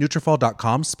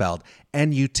 Nutrafol.com, spelled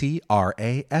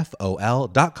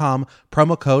Nutrafol.com,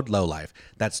 promo code LOWLIFE.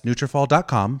 That's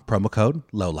Nutrafol.com, promo code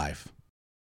LOWLIFE.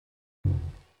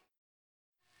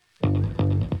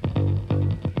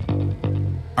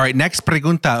 All right, next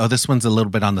pregunta. Oh, this one's a little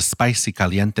bit on the spicy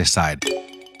caliente side.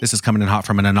 This is coming in hot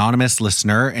from an anonymous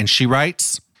listener, and she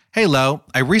writes, "Hey, Lo,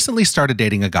 I recently started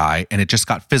dating a guy, and it just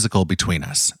got physical between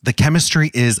us. The chemistry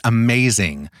is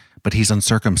amazing, but he's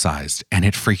uncircumcised, and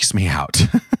it freaks me out.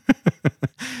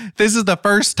 This is the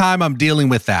first time I'm dealing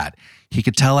with that. He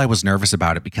could tell I was nervous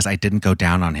about it because I didn't go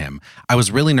down on him. I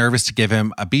was really nervous to give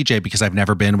him a BJ because I've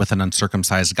never been with an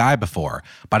uncircumcised guy before,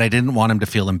 but I didn't want him to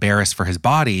feel embarrassed for his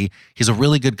body. He's a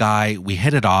really good guy. We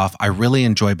hit it off. I really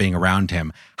enjoy being around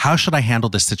him. How should I handle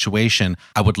this situation?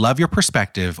 I would love your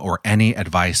perspective or any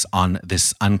advice on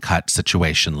this uncut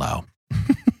situation, Lo."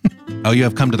 Oh, you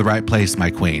have come to the right place, my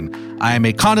queen. I am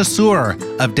a connoisseur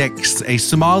of dicks, a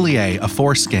sommelier of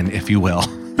foreskin, if you will.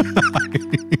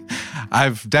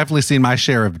 I've definitely seen my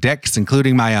share of dicks,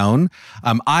 including my own.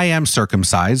 I am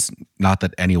circumcised. Not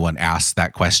that anyone asked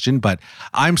that question, but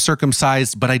I'm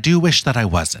circumcised, but I do wish that I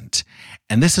wasn't.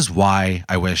 And this is why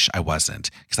I wish I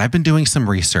wasn't, because I've been doing some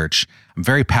research. I'm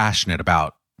very passionate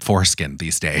about foreskin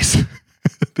these days.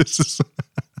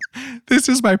 This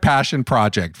is my passion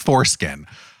project, foreskin.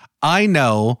 I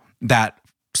know that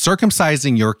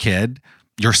circumcising your kid,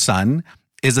 your son,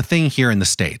 is a thing here in the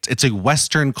States. It's a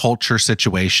Western culture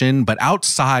situation, but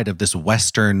outside of this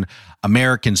Western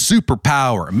American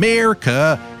superpower,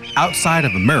 America, outside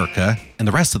of America and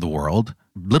the rest of the world,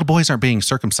 little boys aren't being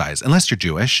circumcised unless you're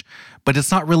Jewish, but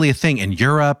it's not really a thing in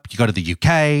Europe. You go to the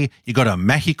UK, you go to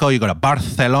Mexico, you go to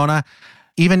Barcelona.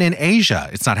 Even in Asia,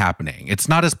 it's not happening. It's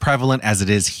not as prevalent as it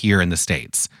is here in the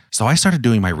States. So I started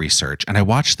doing my research and I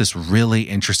watched this really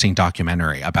interesting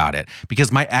documentary about it because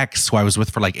my ex, who I was with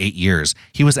for like 8 years,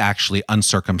 he was actually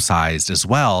uncircumcised as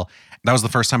well. That was the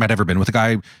first time I'd ever been with a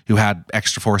guy who had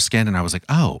extra foreskin. And I was like,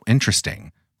 oh,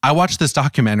 interesting. I watched this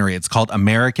documentary. It's called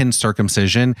American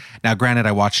Circumcision. Now, granted,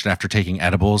 I watched it after taking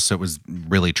edibles, so it was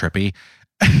really trippy.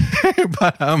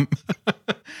 But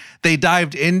they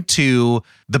dived into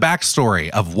the backstory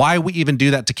of why we even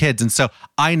do that to kids. And so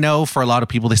I know for a lot of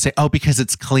people, they say, oh, because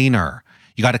it's cleaner.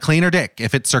 You got a cleaner dick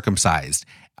if it's circumcised.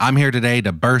 I'm here today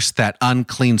to burst that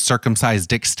unclean circumcised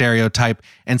dick stereotype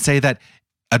and say that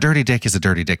a dirty dick is a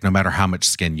dirty dick no matter how much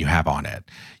skin you have on it.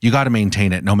 You got to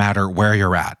maintain it no matter where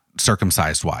you're at,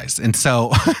 circumcised wise. And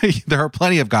so there are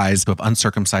plenty of guys who have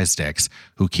uncircumcised dicks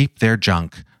who keep their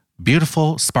junk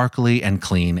beautiful, sparkly, and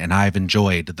clean, and I've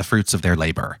enjoyed the fruits of their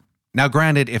labor. Now,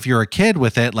 granted, if you're a kid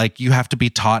with it, like you have to be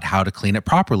taught how to clean it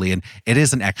properly, and it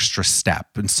is an extra step.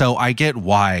 And so I get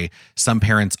why some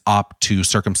parents opt to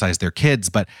circumcise their kids,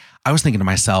 but I was thinking to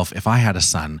myself, if I had a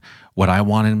son, would I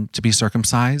want him to be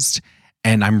circumcised?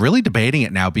 And I'm really debating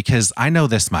it now because I know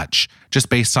this much, just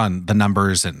based on the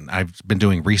numbers, and I've been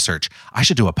doing research. I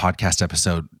should do a podcast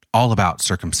episode all about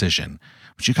circumcision.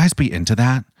 Would you guys be into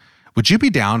that? Would you be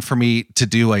down for me to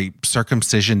do a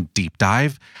circumcision deep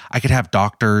dive? I could have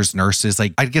doctors, nurses,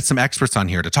 I'd get some experts on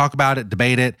here to talk about it,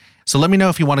 debate it. So let me know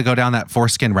if you want to go down that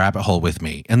foreskin rabbit hole with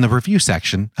me in the review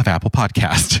section of Apple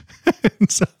Podcast.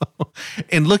 So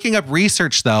in looking up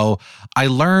research though, I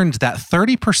learned that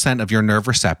 30% of your nerve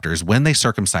receptors, when they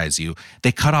circumcise you,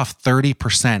 they cut off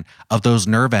 30% of those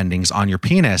nerve endings on your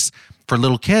penis for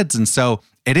little kids. And so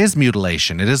it is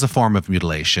mutilation. It is a form of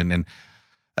mutilation. And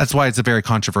that's why it's a very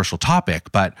controversial topic.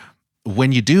 But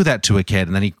when you do that to a kid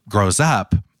and then he grows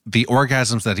up, the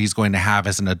orgasms that he's going to have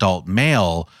as an adult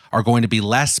male are going to be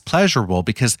less pleasurable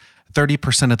because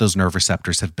 30% of those nerve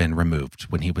receptors have been removed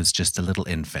when he was just a little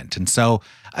infant. And so,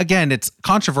 again, it's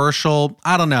controversial.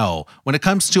 I don't know. When it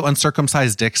comes to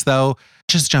uncircumcised dicks, though,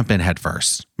 just jump in head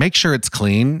first. Make sure it's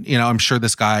clean. You know, I'm sure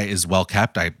this guy is well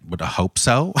kept. I would hope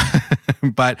so.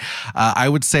 But I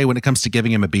would say when it comes to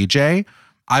giving him a BJ,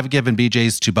 I've given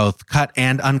BJs to both cut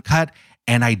and uncut,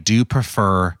 and I do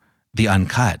prefer the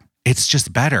uncut. It's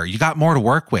just better. You got more to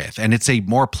work with, and it's a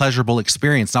more pleasurable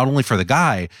experience, not only for the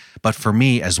guy, but for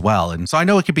me as well. And so I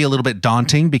know it could be a little bit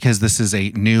daunting because this is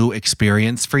a new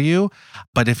experience for you,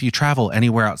 but if you travel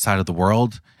anywhere outside of the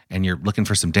world and you're looking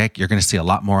for some dick, you're going to see a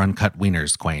lot more uncut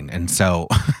wieners, Queen. And so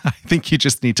I think you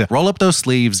just need to roll up those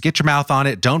sleeves, get your mouth on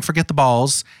it, don't forget the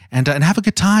balls, and have a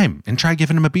good time and try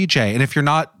giving him a BJ. And if you're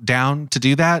not down to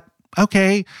do that,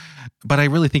 okay, but I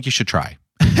really think you should try.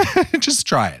 Just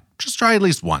try it. Just try at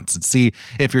least once and see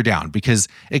if you're down, because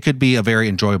it could be a very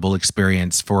enjoyable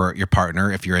experience for your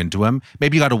partner if you're into him.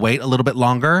 Maybe you got to wait a little bit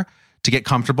longer to get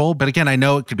comfortable. But again, I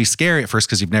know it could be scary at first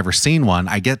because you've never seen one.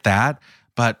 I get that.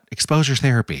 But exposure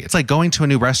therapy, it's like going to a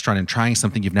new restaurant and trying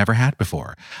something you've never had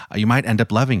before. You might end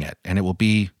up loving it, and it will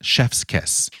be chef's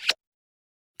kiss.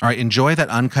 All right, enjoy that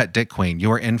uncut dick, Queen.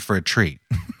 You are in for a treat.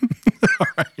 All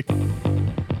right.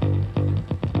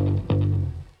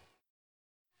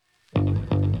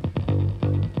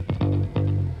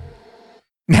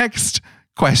 Next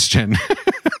question.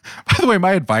 By the way,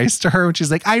 my advice to her when she's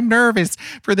like, I'm nervous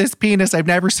for this penis I've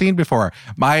never seen before.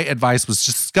 My advice was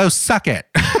just go suck it.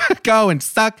 Go and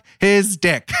suck his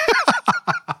dick.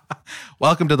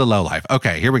 Welcome to the low life.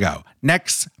 Okay, here we go.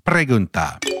 Next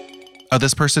pregunta. Oh,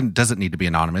 this person doesn't need to be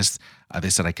anonymous. They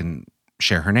said I can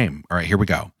share her name. All right, here we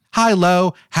go. Hi,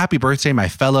 Lo. Happy birthday, my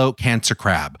fellow cancer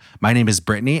crab. My name is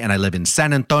Brittany, and I live in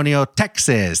San Antonio,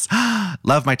 Texas.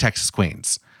 Love my Texas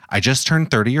queens. I just turned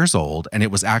 30 years old, and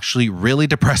it was actually really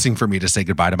depressing for me to say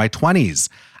goodbye to my 20s.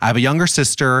 I have a younger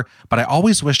sister, but I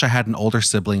always wished I had an older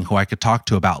sibling who I could talk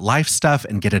to about life stuff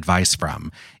and get advice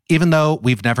from. Even though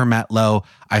we've never met, Lo,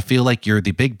 I feel like you're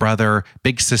the big brother,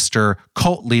 big sister,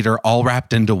 cult leader, all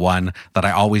wrapped into one that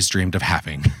I always dreamed of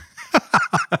having.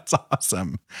 That's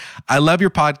awesome. I love your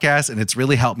podcast, and it's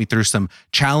really helped me through some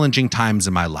challenging times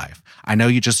in my life. I know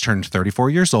you just turned 34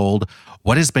 years old.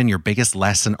 What has been your biggest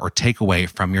lesson or takeaway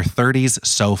from your 30s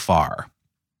so far?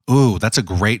 Ooh, that's a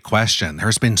great question.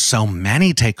 There's been so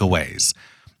many takeaways.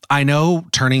 I know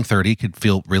turning 30 could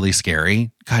feel really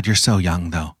scary. God, you're so young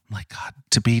though. Like, God,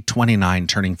 to be 29,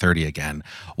 turning 30 again.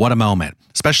 What a moment.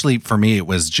 Especially for me, it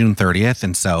was June 30th.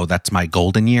 And so that's my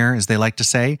golden year, as they like to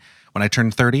say, when I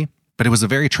turned 30. But it was a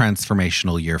very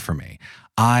transformational year for me.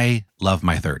 I love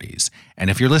my 30s.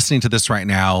 And if you're listening to this right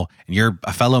now and you're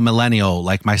a fellow millennial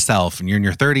like myself and you're in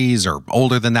your 30s or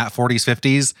older than that, 40s,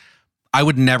 50s, I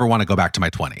would never want to go back to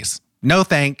my 20s. No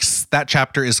thanks. That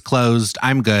chapter is closed.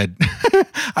 I'm good.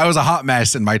 I was a hot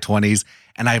mess in my 20s,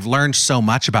 and I've learned so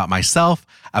much about myself,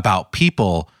 about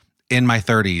people in my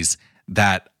 30s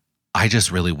that I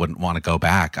just really wouldn't want to go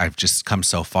back. I've just come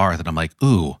so far that I'm like,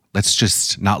 ooh, let's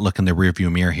just not look in the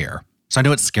rearview mirror here. So I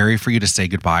know it's scary for you to say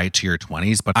goodbye to your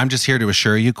 20s, but I'm just here to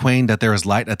assure you, Queen, that there is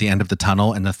light at the end of the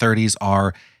tunnel, and the 30s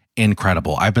are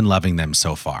incredible. I've been loving them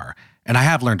so far, and I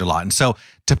have learned a lot. And so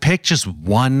to pick just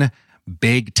one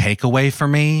big takeaway for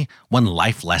me, one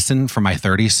life lesson from my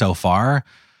 30s so far,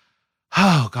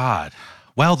 oh God.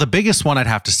 Well, the biggest one I'd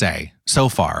have to say so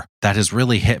far that has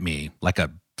really hit me like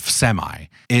a semi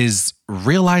is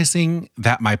realizing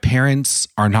that my parents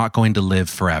are not going to live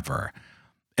forever.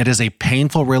 It is a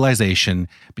painful realization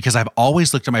because I've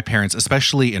always looked at my parents,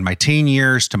 especially in my teen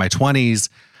years to my 20s.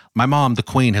 My mom, the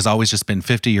Queen, has always just been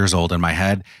 50 years old in my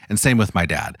head, and same with my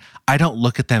dad. I don't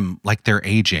look at them like they're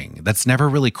aging. That's never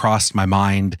really crossed my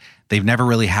mind. They've never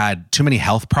really had too many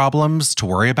health problems to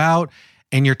worry about.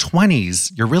 In your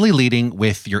 20s, you're really leading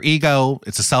with your ego.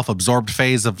 It's a self-absorbed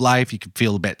phase of life. You can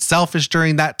feel a bit selfish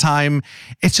during that time.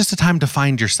 It's just a time to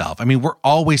find yourself. I mean, we're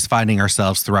always finding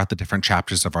ourselves throughout the different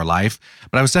chapters of our life,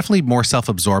 but I was definitely more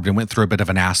self-absorbed and went through a bit of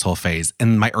an asshole phase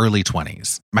in my early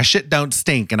 20s. My shit don't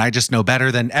stink, and I just know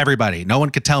better than everybody. No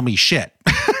one could tell me shit.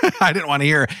 I didn't want to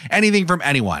hear anything from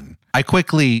anyone. I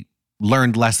quickly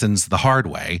learned lessons the hard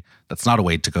way. That's not a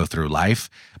way to go through life.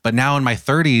 But now in my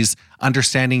 30s,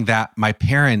 understanding that my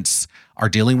parents are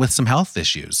dealing with some health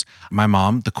issues. My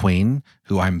mom, the Queen,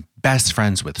 who I'm best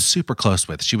friends with, super close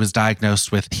with, she was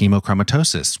diagnosed with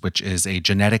hemochromatosis, which is a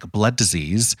genetic blood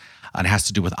disease and has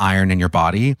to do with iron in your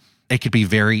body. It could be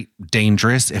very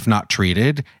dangerous if not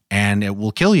treated, and it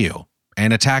will kill you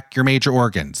and attack your major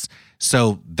organs.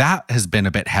 So that has been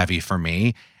a bit heavy for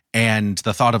me. And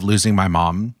the thought of losing my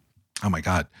mom, oh my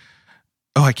God.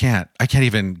 Oh, I can't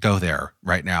even go there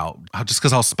right now just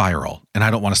because I'll spiral, and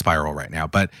I don't want to spiral right now.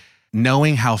 But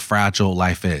knowing how fragile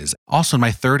life is. Also in my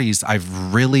 30s,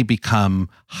 I've really become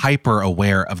hyper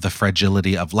aware of the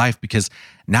fragility of life because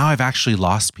now I've actually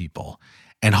lost people.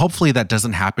 And hopefully that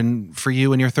doesn't happen for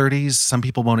you in your 30s. Some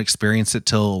people won't experience it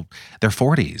till their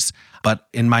 40s. But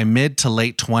in my mid to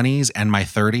late 20s and my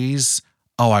 30s,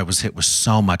 I was hit with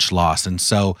so much loss. And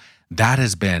so that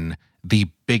has been the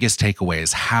biggest takeaway,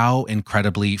 is how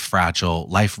incredibly fragile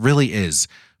life really is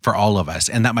for all of us,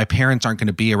 and that my parents aren't going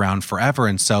to be around forever.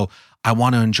 And so I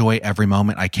want to enjoy every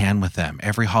moment I can with them,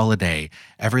 every holiday,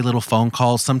 every little phone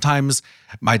call. Sometimes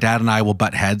my dad and I will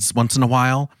butt heads once in a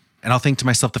while. And I'll think to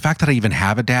myself, the fact that I even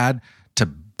have a dad to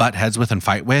butt heads with and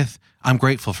fight with, I'm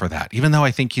grateful for that. Even though I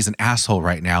think he's an asshole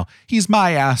right now, he's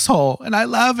my asshole and I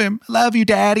love him. I love you,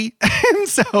 Daddy. And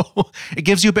so it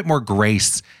gives you a bit more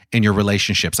grace in your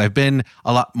relationships. I've been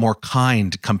a lot more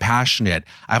kind, compassionate.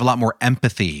 I have a lot more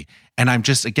empathy. And I'm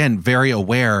just, again, very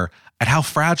aware at how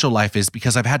fragile life is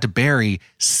because I've had to bury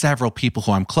several people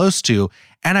who I'm close to.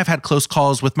 And I've had close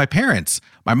calls with my parents.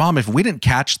 My mom, if we didn't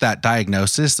catch that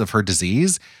diagnosis of her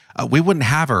disease, we wouldn't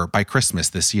have her by Christmas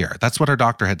this year. That's what her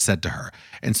doctor had said to her.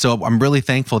 And so I'm really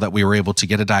thankful that we were able to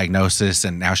get a diagnosis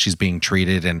and now she's being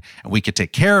treated and we could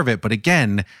take care of it. But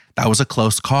again, that was a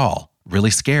close call, really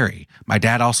scary. My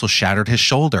dad also shattered his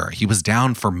shoulder. He was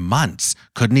down for months,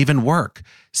 couldn't even work.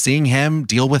 Seeing him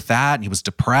deal with that, and he was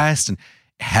depressed and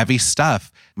heavy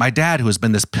stuff. My dad, who has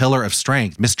been this pillar of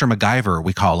strength, Mr. MacGyver,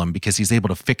 we call him, because he's able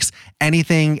to fix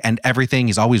anything and everything.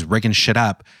 He's always rigging shit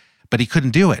up. But he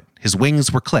couldn't do it. His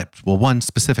wings were clipped. Well, one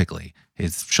specifically,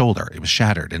 his shoulder, it was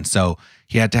shattered. And so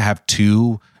he had to have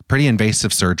 2 pretty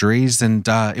invasive surgeries. And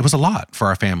it was a lot for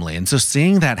our family. And so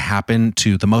seeing that happen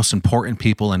to the most important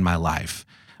people in my life,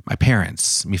 my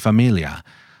parents, mi familia,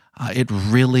 it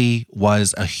really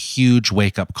was a huge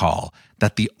wake-up call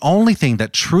that the only thing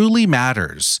that truly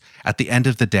matters at the end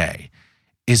of the day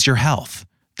is your health.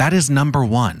 That is number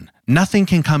one. Nothing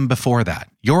can come before that.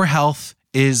 Your health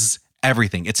is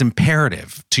everything. It's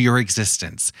imperative to your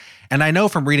existence. And I know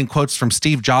from reading quotes from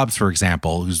Steve Jobs, for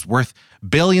example, who's worth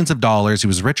billions of dollars, he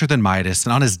was richer than Midas,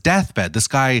 and on his deathbed, this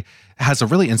guy has a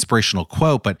really inspirational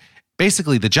quote, but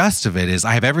basically the gist of it is,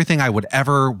 I have everything I would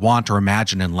ever want or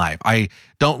imagine in life. I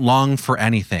don't long for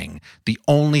anything. The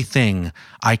only thing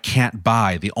I can't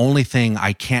buy, the only thing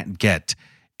I can't get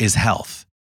is health.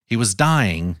 He was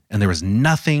dying and there was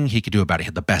nothing he could do about it. He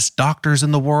had the best doctors in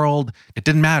the world. It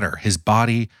didn't matter. His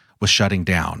body was shutting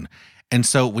down. And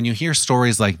so when you hear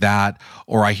stories like that,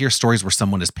 or I hear stories where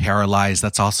someone is paralyzed,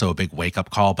 that's also a big wake-up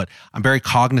call. But I'm very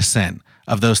cognizant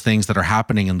of those things that are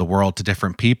happening in the world to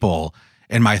different people.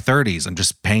 In my 30s, I'm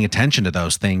just paying attention to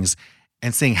those things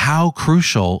and seeing how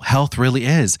crucial health really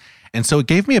is. And so it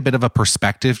gave me a bit of a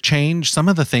perspective change. Some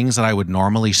of the things that I would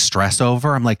normally stress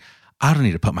over, I'm like, I don't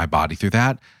need to put my body through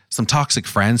that. Some toxic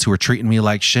friends who were treating me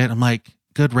like shit, I'm like,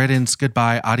 good riddance,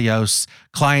 goodbye, adios.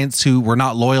 Clients who were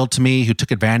not loyal to me, who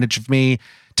took advantage of me.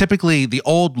 Typically, the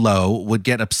old low would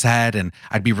get upset and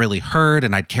I'd be really hurt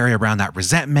and I'd carry around that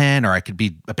resentment, or I could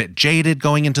be a bit jaded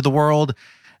going into the world.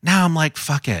 Now I'm like,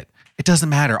 fuck it. It doesn't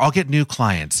matter. I'll get new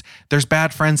clients. There's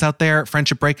bad friends out there.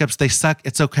 Friendship breakups, they suck.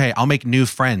 It's okay. I'll make new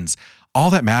friends. All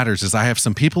that matters is I have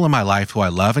some people in my life who I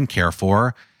love and care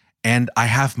for, and I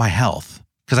have my health,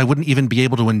 because I wouldn't even be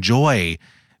able to enjoy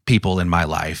people in my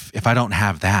life if I don't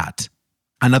have that.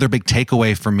 Another big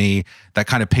takeaway for me that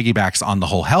kind of piggybacks on the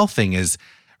whole health thing is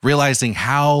realizing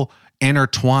how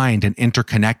intertwined and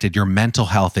interconnected your mental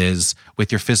health is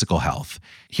with your physical health.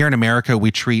 Here in America, we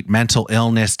treat mental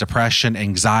illness, depression,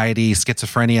 anxiety,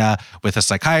 schizophrenia with a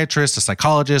psychiatrist, a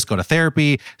psychologist, go to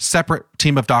therapy, separate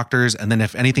team of doctors. And then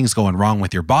if anything's going wrong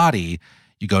with your body,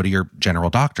 you go to your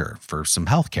general doctor for some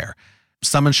health care.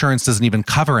 Some insurance doesn't even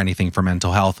cover anything for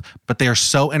mental health, but they are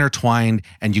so intertwined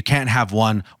and you can't have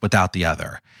one without the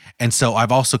other. And so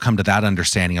I've also come to that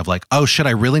understanding of like, oh shit,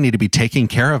 I really need to be taking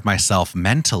care of myself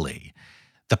mentally.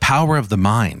 The power of the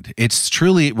mind, it's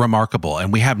truly remarkable.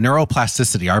 And we have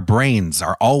neuroplasticity. Our brains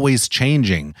are always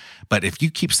changing. But if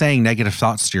you keep saying negative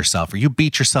thoughts to yourself, or you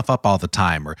beat yourself up all the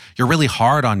time, or you're really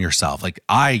hard on yourself, like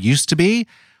I used to be,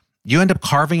 you end up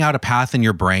carving out a path in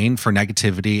your brain for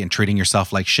negativity and treating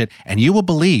yourself like shit. And you will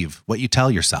believe what you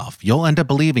tell yourself. You'll end up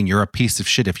believing you're a piece of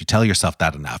shit if you tell yourself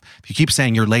that enough. If you keep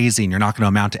saying you're lazy and you're not going to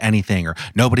amount to anything, or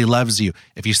nobody loves you,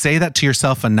 if you say that to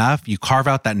yourself enough, you carve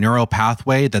out that neural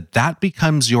pathway that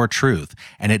becomes your truth,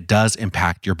 and it does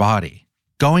impact your body.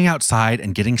 Going outside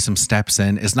and getting some steps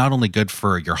in is not only good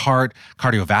for your heart,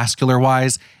 cardiovascular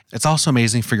wise, it's also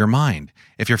amazing for your mind.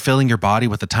 If you're filling your body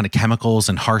with a ton of chemicals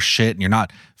and harsh shit and you're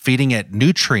not feeding it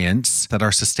nutrients that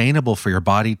are sustainable for your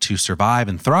body to survive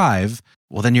and thrive,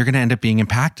 well, then you're going to end up being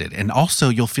impacted. And also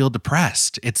you'll feel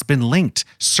depressed. It's been linked.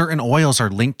 Certain oils are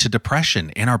linked to depression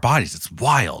in our bodies. It's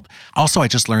wild. Also, I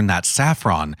just learned that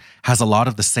saffron has a lot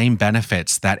of the same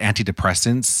benefits that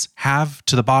antidepressants have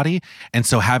to the body. And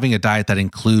so having a diet that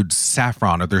includes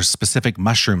saffron, or there's specific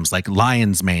mushrooms like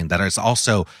lion's mane that is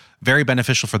also very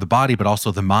beneficial for the body, but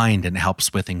also the mind, and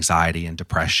helps with anxiety and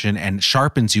depression and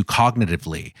sharpens you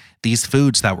cognitively. These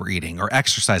foods that we're eating or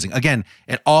exercising, again,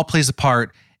 it all plays a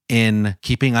part in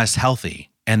keeping us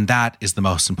healthy. And that is the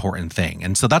most important thing.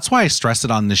 And so that's why I stress it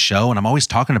on this show. And I'm always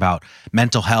talking about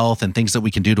mental health and things that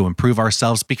we can do to improve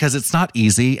ourselves, because it's not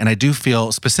easy. And I do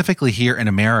feel specifically here in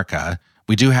America,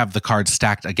 we do have the cards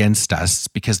stacked against us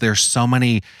because there's so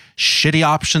many shitty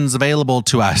options available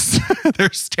to us.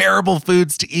 There's terrible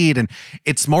foods to eat, and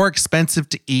it's more expensive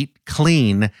to eat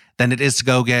clean than it is to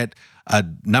go get a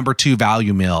number 2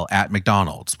 value meal at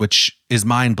McDonald's, which is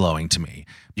mind-blowing to me.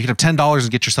 You can have $10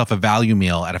 and get yourself a value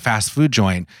meal at a fast food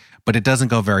joint, but it doesn't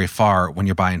go very far when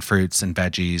you're buying fruits and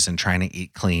veggies and trying to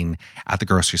eat clean at the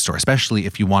grocery store, especially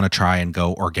if you want to try and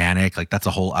go organic. Like, that's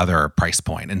a whole other price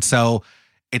point. And so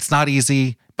it's not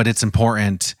easy, but it's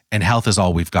important, and health is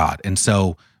all we've got. And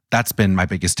so that's been my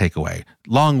biggest takeaway.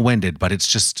 Long-winded, but it's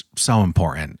just so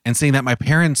important. And seeing that my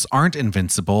parents aren't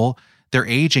invincible, they're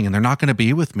aging and they're not going to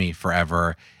be with me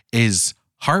forever is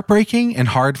heartbreaking and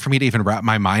hard for me to even wrap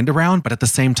my mind around. But at the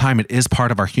same time, it is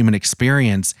part of our human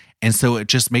experience. And so it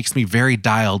just makes me very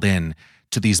dialed in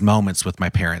to these moments with my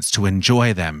parents, to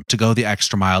enjoy them, to go the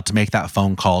extra mile, to make that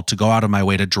phone call, to go out of my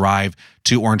way to drive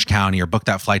to Orange County or book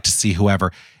that flight to see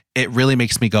whoever. It really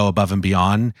makes me go above and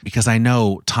beyond because I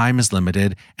know time is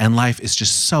limited and life is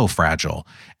just so fragile.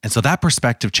 And so that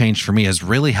perspective change for me has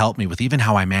really helped me with even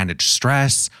how I manage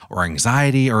stress or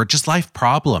anxiety or just life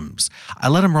problems. I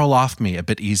let them roll off me a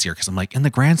bit easier because I'm like, in the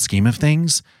grand scheme of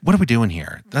things, what are we doing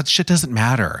here? That shit doesn't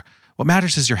matter. What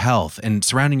matters is your health and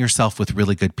surrounding yourself with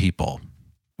really good people.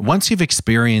 Once you've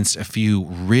experienced a few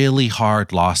really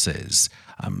hard losses,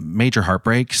 major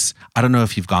heartbreaks, I don't know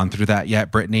if you've gone through that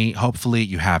yet, Brittany. Hopefully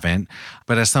you haven't.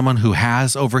 But as someone who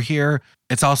has over here,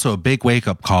 it's also a big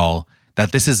wake-up call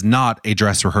that this is not a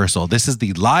dress rehearsal. This is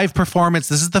the live performance.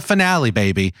 This is the finale,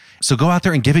 baby. So go out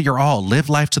there and give it your all. Live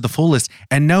life to the fullest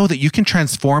and know that you can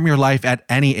transform your life at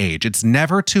any age. It's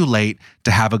never too late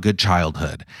to have a good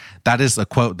childhood. That is a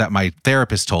quote that my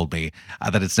therapist told me,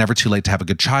 that it's never too late to have a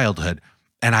good childhood.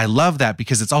 And I love that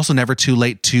because it's also never too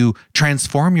late to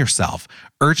transform yourself.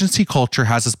 Urgency culture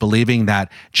has us believing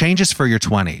that change is for your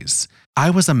 20s.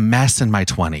 I was a mess in my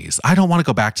 20s. I don't want to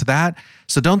go back to that.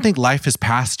 So don't think life has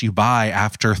passed you by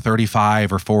after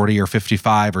 35 or 40 or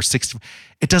 55 or 60.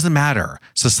 It doesn't matter.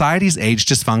 Society's age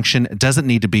dysfunction doesn't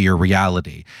need to be your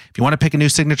reality. If you want to pick a new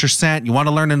signature scent, you want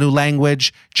to learn a new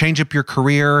language, change up your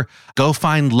career, go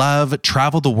find love,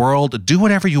 travel the world, do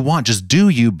whatever you want. Just do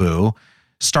you, boo.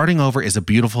 Starting over is a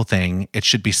beautiful thing. It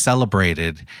should be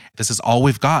celebrated. This is all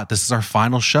we've got. This is our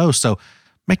final show, so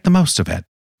make the most of it.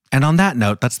 And on that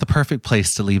note, that's the perfect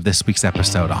place to leave this week's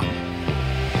episode on.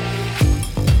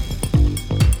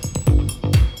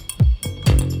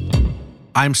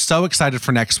 I'm so excited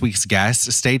for next week's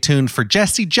guest. Stay tuned for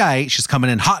Jessie J. She's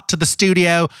coming in hot to the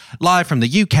studio, live from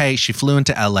the UK. She flew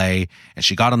into LA and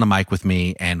she got on the mic with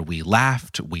me and we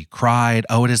laughed, we cried.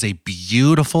 Oh, it is a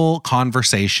beautiful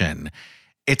conversation.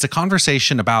 It's a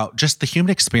conversation about just the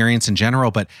human experience in general,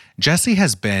 but Jessie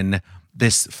has been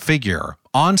this figure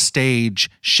on stage,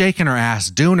 shaking her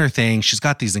ass, doing her thing. She's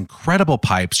got these incredible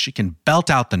pipes. She can belt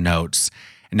out the notes.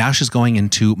 And now she's going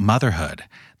into motherhood.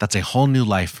 That's a whole new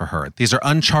life for her. These are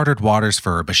uncharted waters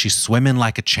for her, but she's swimming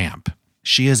like a champ.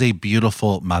 She is a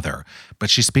beautiful mother, but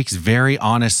she speaks very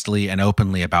honestly and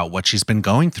openly about what she's been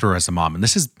going through as a mom. And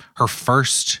this is her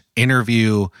first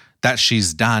interview that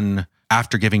she's done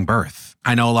after giving birth.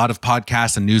 I know a lot of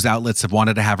podcasts and news outlets have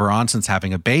wanted to have her on since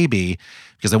having a baby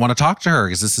because they want to talk to her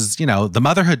because this is, the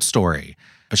motherhood story.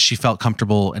 But she felt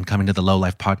comfortable in coming to the Low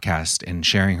Life podcast and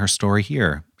sharing her story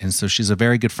here. And so she's a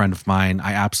very good friend of mine.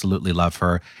 I absolutely love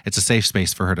her. It's a safe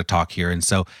space for her to talk here. And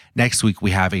so next week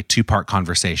we have a 2-part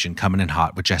conversation coming in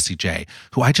hot with Jessie J,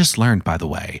 who I just learned, by the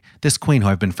way, this queen who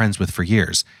I've been friends with for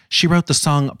years. She wrote the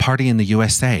song Party in the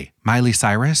USA, Miley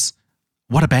Cyrus.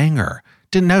 What a banger.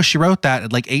 Didn't know she wrote that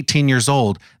at like 18 years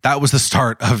old. That was the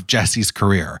start of Jessie's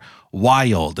career.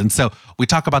 Wild. And so we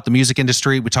talk about the music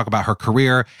industry, we talk about her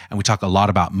career, and we talk a lot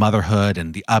about motherhood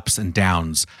and the ups and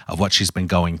downs of what she's been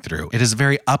going through. It is a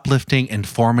very uplifting,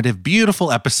 informative,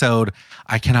 beautiful episode.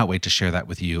 I cannot wait to share that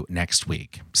with you next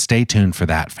week. Stay tuned for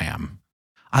that, fam.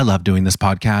 I love doing this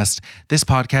podcast. This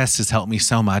podcast has helped me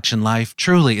so much in life.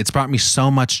 Truly, it's brought me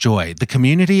so much joy. The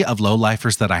community of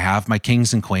low-lifers that I have, my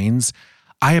kings and queens,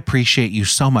 I appreciate you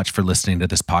so much for listening to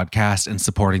this podcast and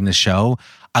supporting this show.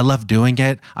 I love doing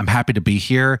it. I'm happy to be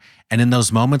here. And in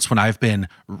those moments when I've been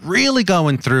really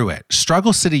going through it,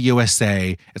 Struggle City,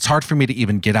 USA, it's hard for me to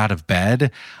even get out of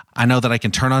bed. I know that I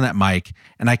can turn on that mic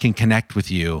and I can connect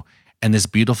with you. And this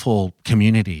beautiful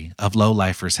community of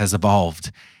low-lifers has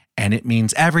evolved. and it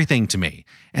means everything to me.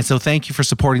 And so thank you for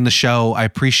supporting the show. I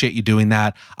appreciate you doing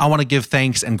that. I want to give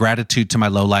thanks and gratitude to my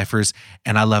low-lifers,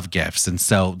 and I love gifts. And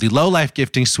so the Low Life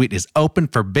Gifting Suite is open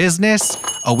for business.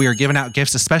 Oh, we are giving out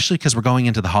gifts, especially because we're going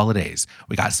into the holidays.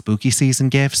 We got spooky season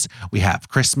gifts. We have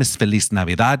Christmas Feliz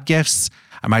Navidad gifts.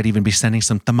 I might even be sending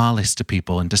some tamales to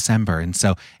people in December. And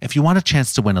so if you want a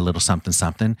chance to win a little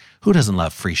something, who doesn't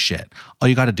love free shit? All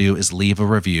you got to do is leave a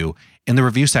review in the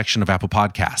review section of Apple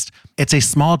Podcast. It's a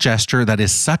small gesture that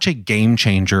is such a game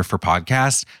changer for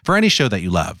podcasts, for any show that you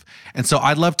love. And so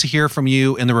I'd love to hear from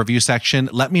you in the review section.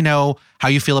 Let me know how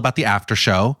you feel about the after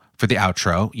show for the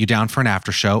outro. You down for an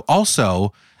after show?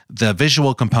 Also, the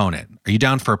visual component. Are you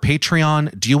down for a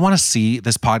Patreon? Do you want to see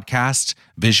this podcast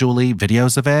visually,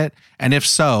 videos of it? And if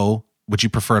so, would you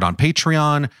prefer it on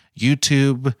Patreon,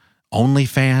 YouTube,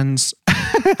 OnlyFans?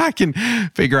 I can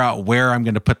figure out where I'm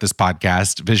going to put this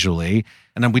podcast visually.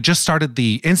 And then we just started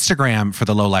the Instagram for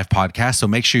the Low Life Podcast, so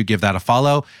make sure you give that a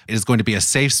follow. It is going to be a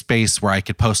safe space where I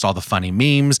could post all the funny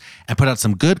memes and put out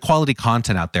some good quality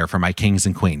content out there for my kings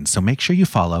and queens. So make sure you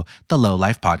follow the Low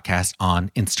Life Podcast on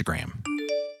Instagram.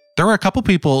 There were a couple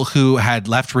people who had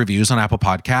left reviews on Apple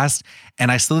Podcasts,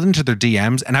 and I slid into their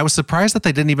DMs, and I was surprised that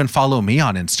they didn't even follow me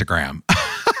on Instagram.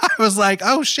 I was like,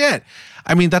 oh shit.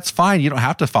 I mean, that's fine. You don't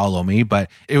have to follow me, but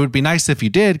it would be nice if you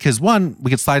did, because one, we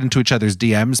could slide into each other's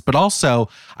DMs, but also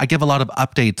I give a lot of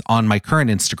updates on my current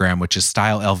Instagram, which is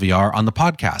Style LVR on the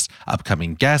podcast.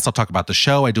 Upcoming guests, I'll talk about the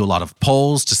show. I do a lot of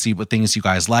polls to see what things you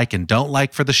guys like and don't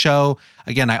like for the show.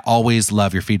 Again, I always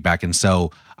love your feedback, and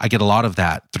so I get a lot of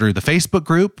that through the Facebook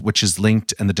group, which is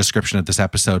linked in the description of this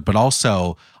episode, but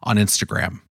also on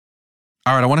Instagram.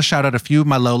 All right, I want to shout out a few of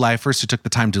my low-lifers who took the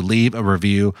time to leave a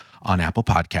review on Apple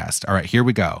Podcast. All right, here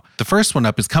we go. The first one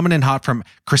up is coming in hot from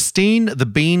Christine the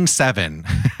Bean 7.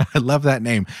 I love that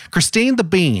name. Christine the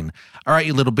Bean. All right,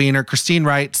 you little beaner. Christine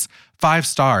writes, 5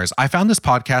 stars. I found this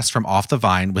podcast from Off the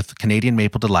Vine with Canadian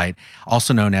Maple Delight,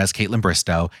 also known as Caitlin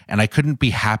Bristow, and I couldn't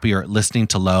be happier listening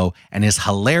to Lo and his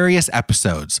hilarious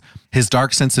episodes. His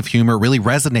dark sense of humor really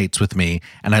resonates with me,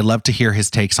 and I love to hear his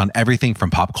takes on everything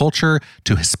from pop culture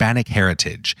to Hispanic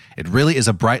heritage. It really is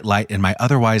a bright light in my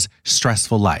otherwise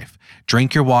stressful life.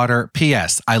 Drink your water.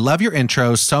 P.S. I love your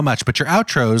intros so much, but your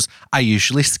outros, I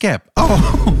usually skip.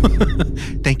 Oh,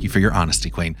 thank you for your honesty,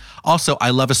 Queen. Also,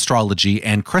 I love astrology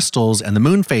and crystals and the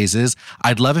moon phases.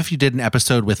 I'd love if you did an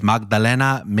episode with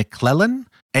Magdalena McClellan,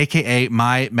 aka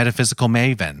my metaphysical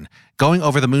maven, going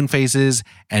over the moon phases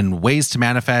and ways to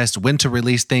manifest, when to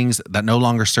release things that no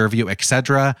longer serve you,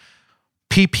 etc.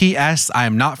 PPS, I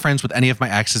am not friends with any of my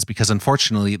exes because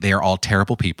unfortunately they are all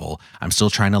terrible people. I'm still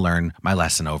trying to learn my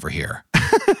lesson over here.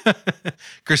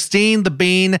 Christine the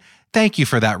Bean, thank you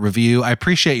for that review. I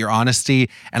appreciate your honesty,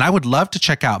 and I would love to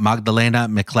check out Magdalena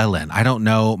McClellan. I don't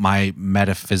know my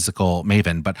metaphysical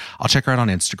maven, but I'll check her out on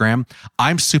Instagram.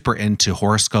 I'm super into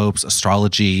horoscopes,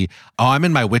 astrology. Oh, I'm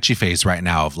in my witchy phase right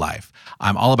now of life.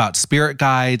 I'm all about spirit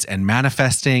guides and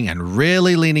manifesting and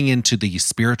really leaning into the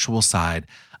spiritual side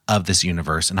of this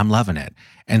universe, and I'm loving it.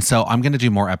 And so I'm going to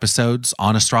do more episodes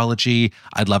on astrology.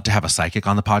 I'd love to have a psychic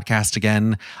on the podcast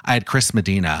again. I had Chris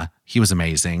Medina. He was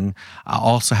amazing. I'll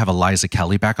also have Eliza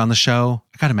Kelly back on the show.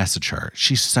 I got to message her.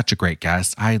 She's such a great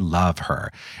guest. I love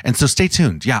her. And so stay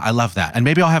tuned. Yeah, I love that. And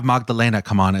maybe I'll have Magdalena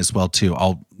come on as well too.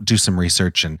 I'll do some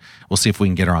research and we'll see if we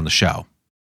can get her on the show.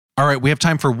 All right, we have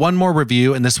time for one more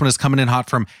review, and this one is coming in hot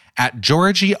from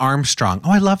 @Georgie Armstrong.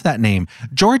 Oh, I love that name.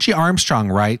 Georgie Armstrong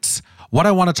writes, what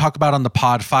I want to talk about on the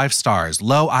pod, 5 stars.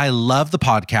 Lo, I love the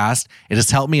podcast. It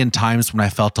has helped me in times when I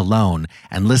felt alone,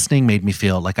 and listening made me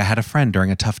feel like I had a friend during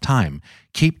a tough time.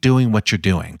 Keep doing what you're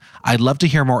doing. I'd love to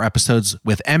hear more episodes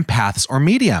with empaths or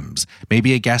mediums,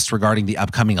 maybe a guest regarding the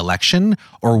upcoming election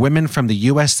or women from the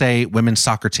USA women's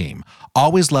soccer team.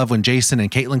 Always love when Jason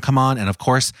and Caitlin come on, and of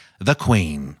course, the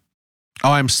Queen.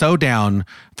 Oh, I'm so down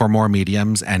for more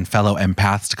mediums and fellow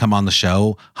empaths to come on the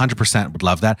show. 100% would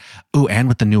love that. Ooh, and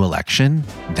with the new election,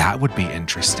 that would be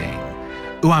interesting.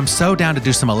 Ooh, I'm so down to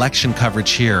do some election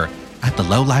coverage here at the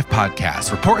Low Life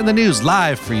Podcast, reporting the news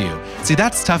live for you. See,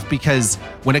 that's tough because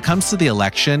when it comes to the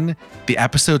election, the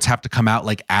episodes have to come out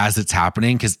like as it's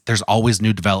happening because there's always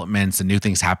new developments and new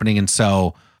things happening. And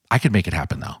so I could make it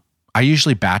happen though. I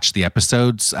usually batch the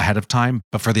episodes ahead of time,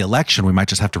 but for the election, we might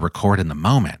just have to record in the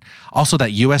moment. Also,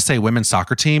 that USA women's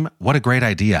soccer team, what a great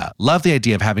idea. Love the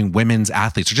idea of having women's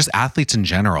athletes or just athletes in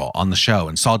general on the show.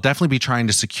 And so I'll definitely be trying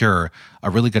to secure a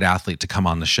really good athlete to come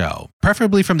on the show,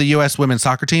 preferably from the U.S. women's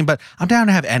soccer team, but I'm down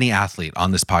to have any athlete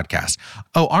on this podcast.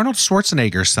 Oh, Arnold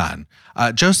Schwarzenegger's son,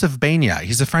 Joseph Bania,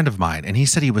 he's a friend of mine, and he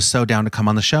said he was so down to come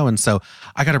on the show. And so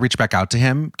I got to reach back out to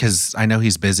him because I know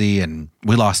he's busy and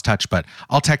we lost touch, but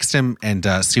I'll text him and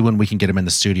see when we can get him in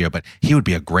the studio. But he would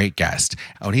be a great guest.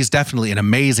 Oh, and he's definitely an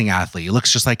amazing athlete. He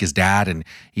looks just like his dad, and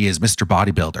he is Mr.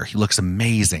 Bodybuilder. He looks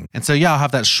amazing. And so, yeah, I'll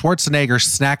have that Schwarzenegger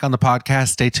snack on the podcast.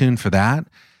 Stay tuned for that.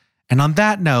 And on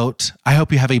that note, I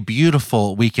hope you have a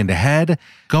beautiful weekend ahead.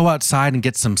 Go outside and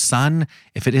get some sun.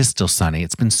 If it is still sunny,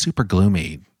 it's been super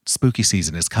gloomy. Spooky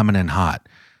season is coming in hot.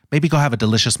 Maybe go have a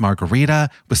delicious margarita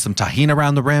with some tahini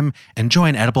around the rim, enjoy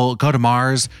an edible, go to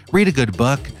Mars, read a good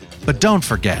book, but don't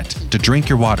forget to drink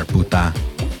your water, puta.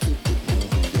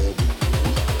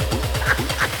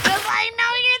 I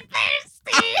know you're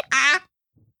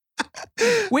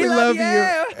thirsty. We love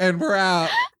you. And we're out.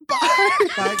 Bye.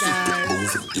 Bye,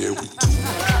 guys. Moving, yeah, we do.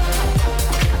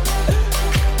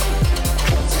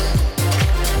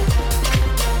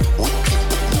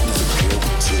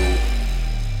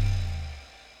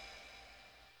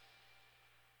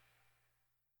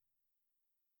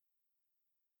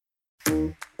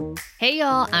 Hey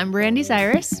y'all, I'm Brandy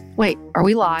Cyrus. Wait, are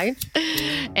we live?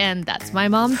 And that's my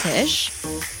mom, Tish.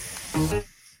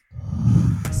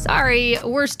 Sorry,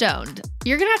 we're stoned.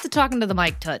 You're gonna have to talk into the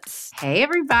mic, Toots. Hey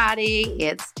everybody,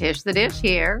 it's Tish the Dish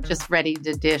here, just ready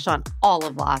to dish on all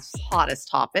of life's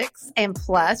hottest topics. And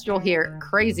plus, you'll hear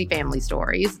crazy family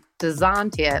stories,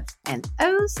 design tips, and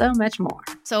oh so much more.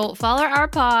 So follow our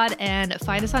pod and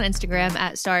find us on Instagram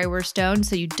at Sorry We're Stoned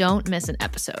so you don't miss an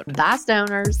episode. Bye,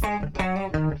 stoners.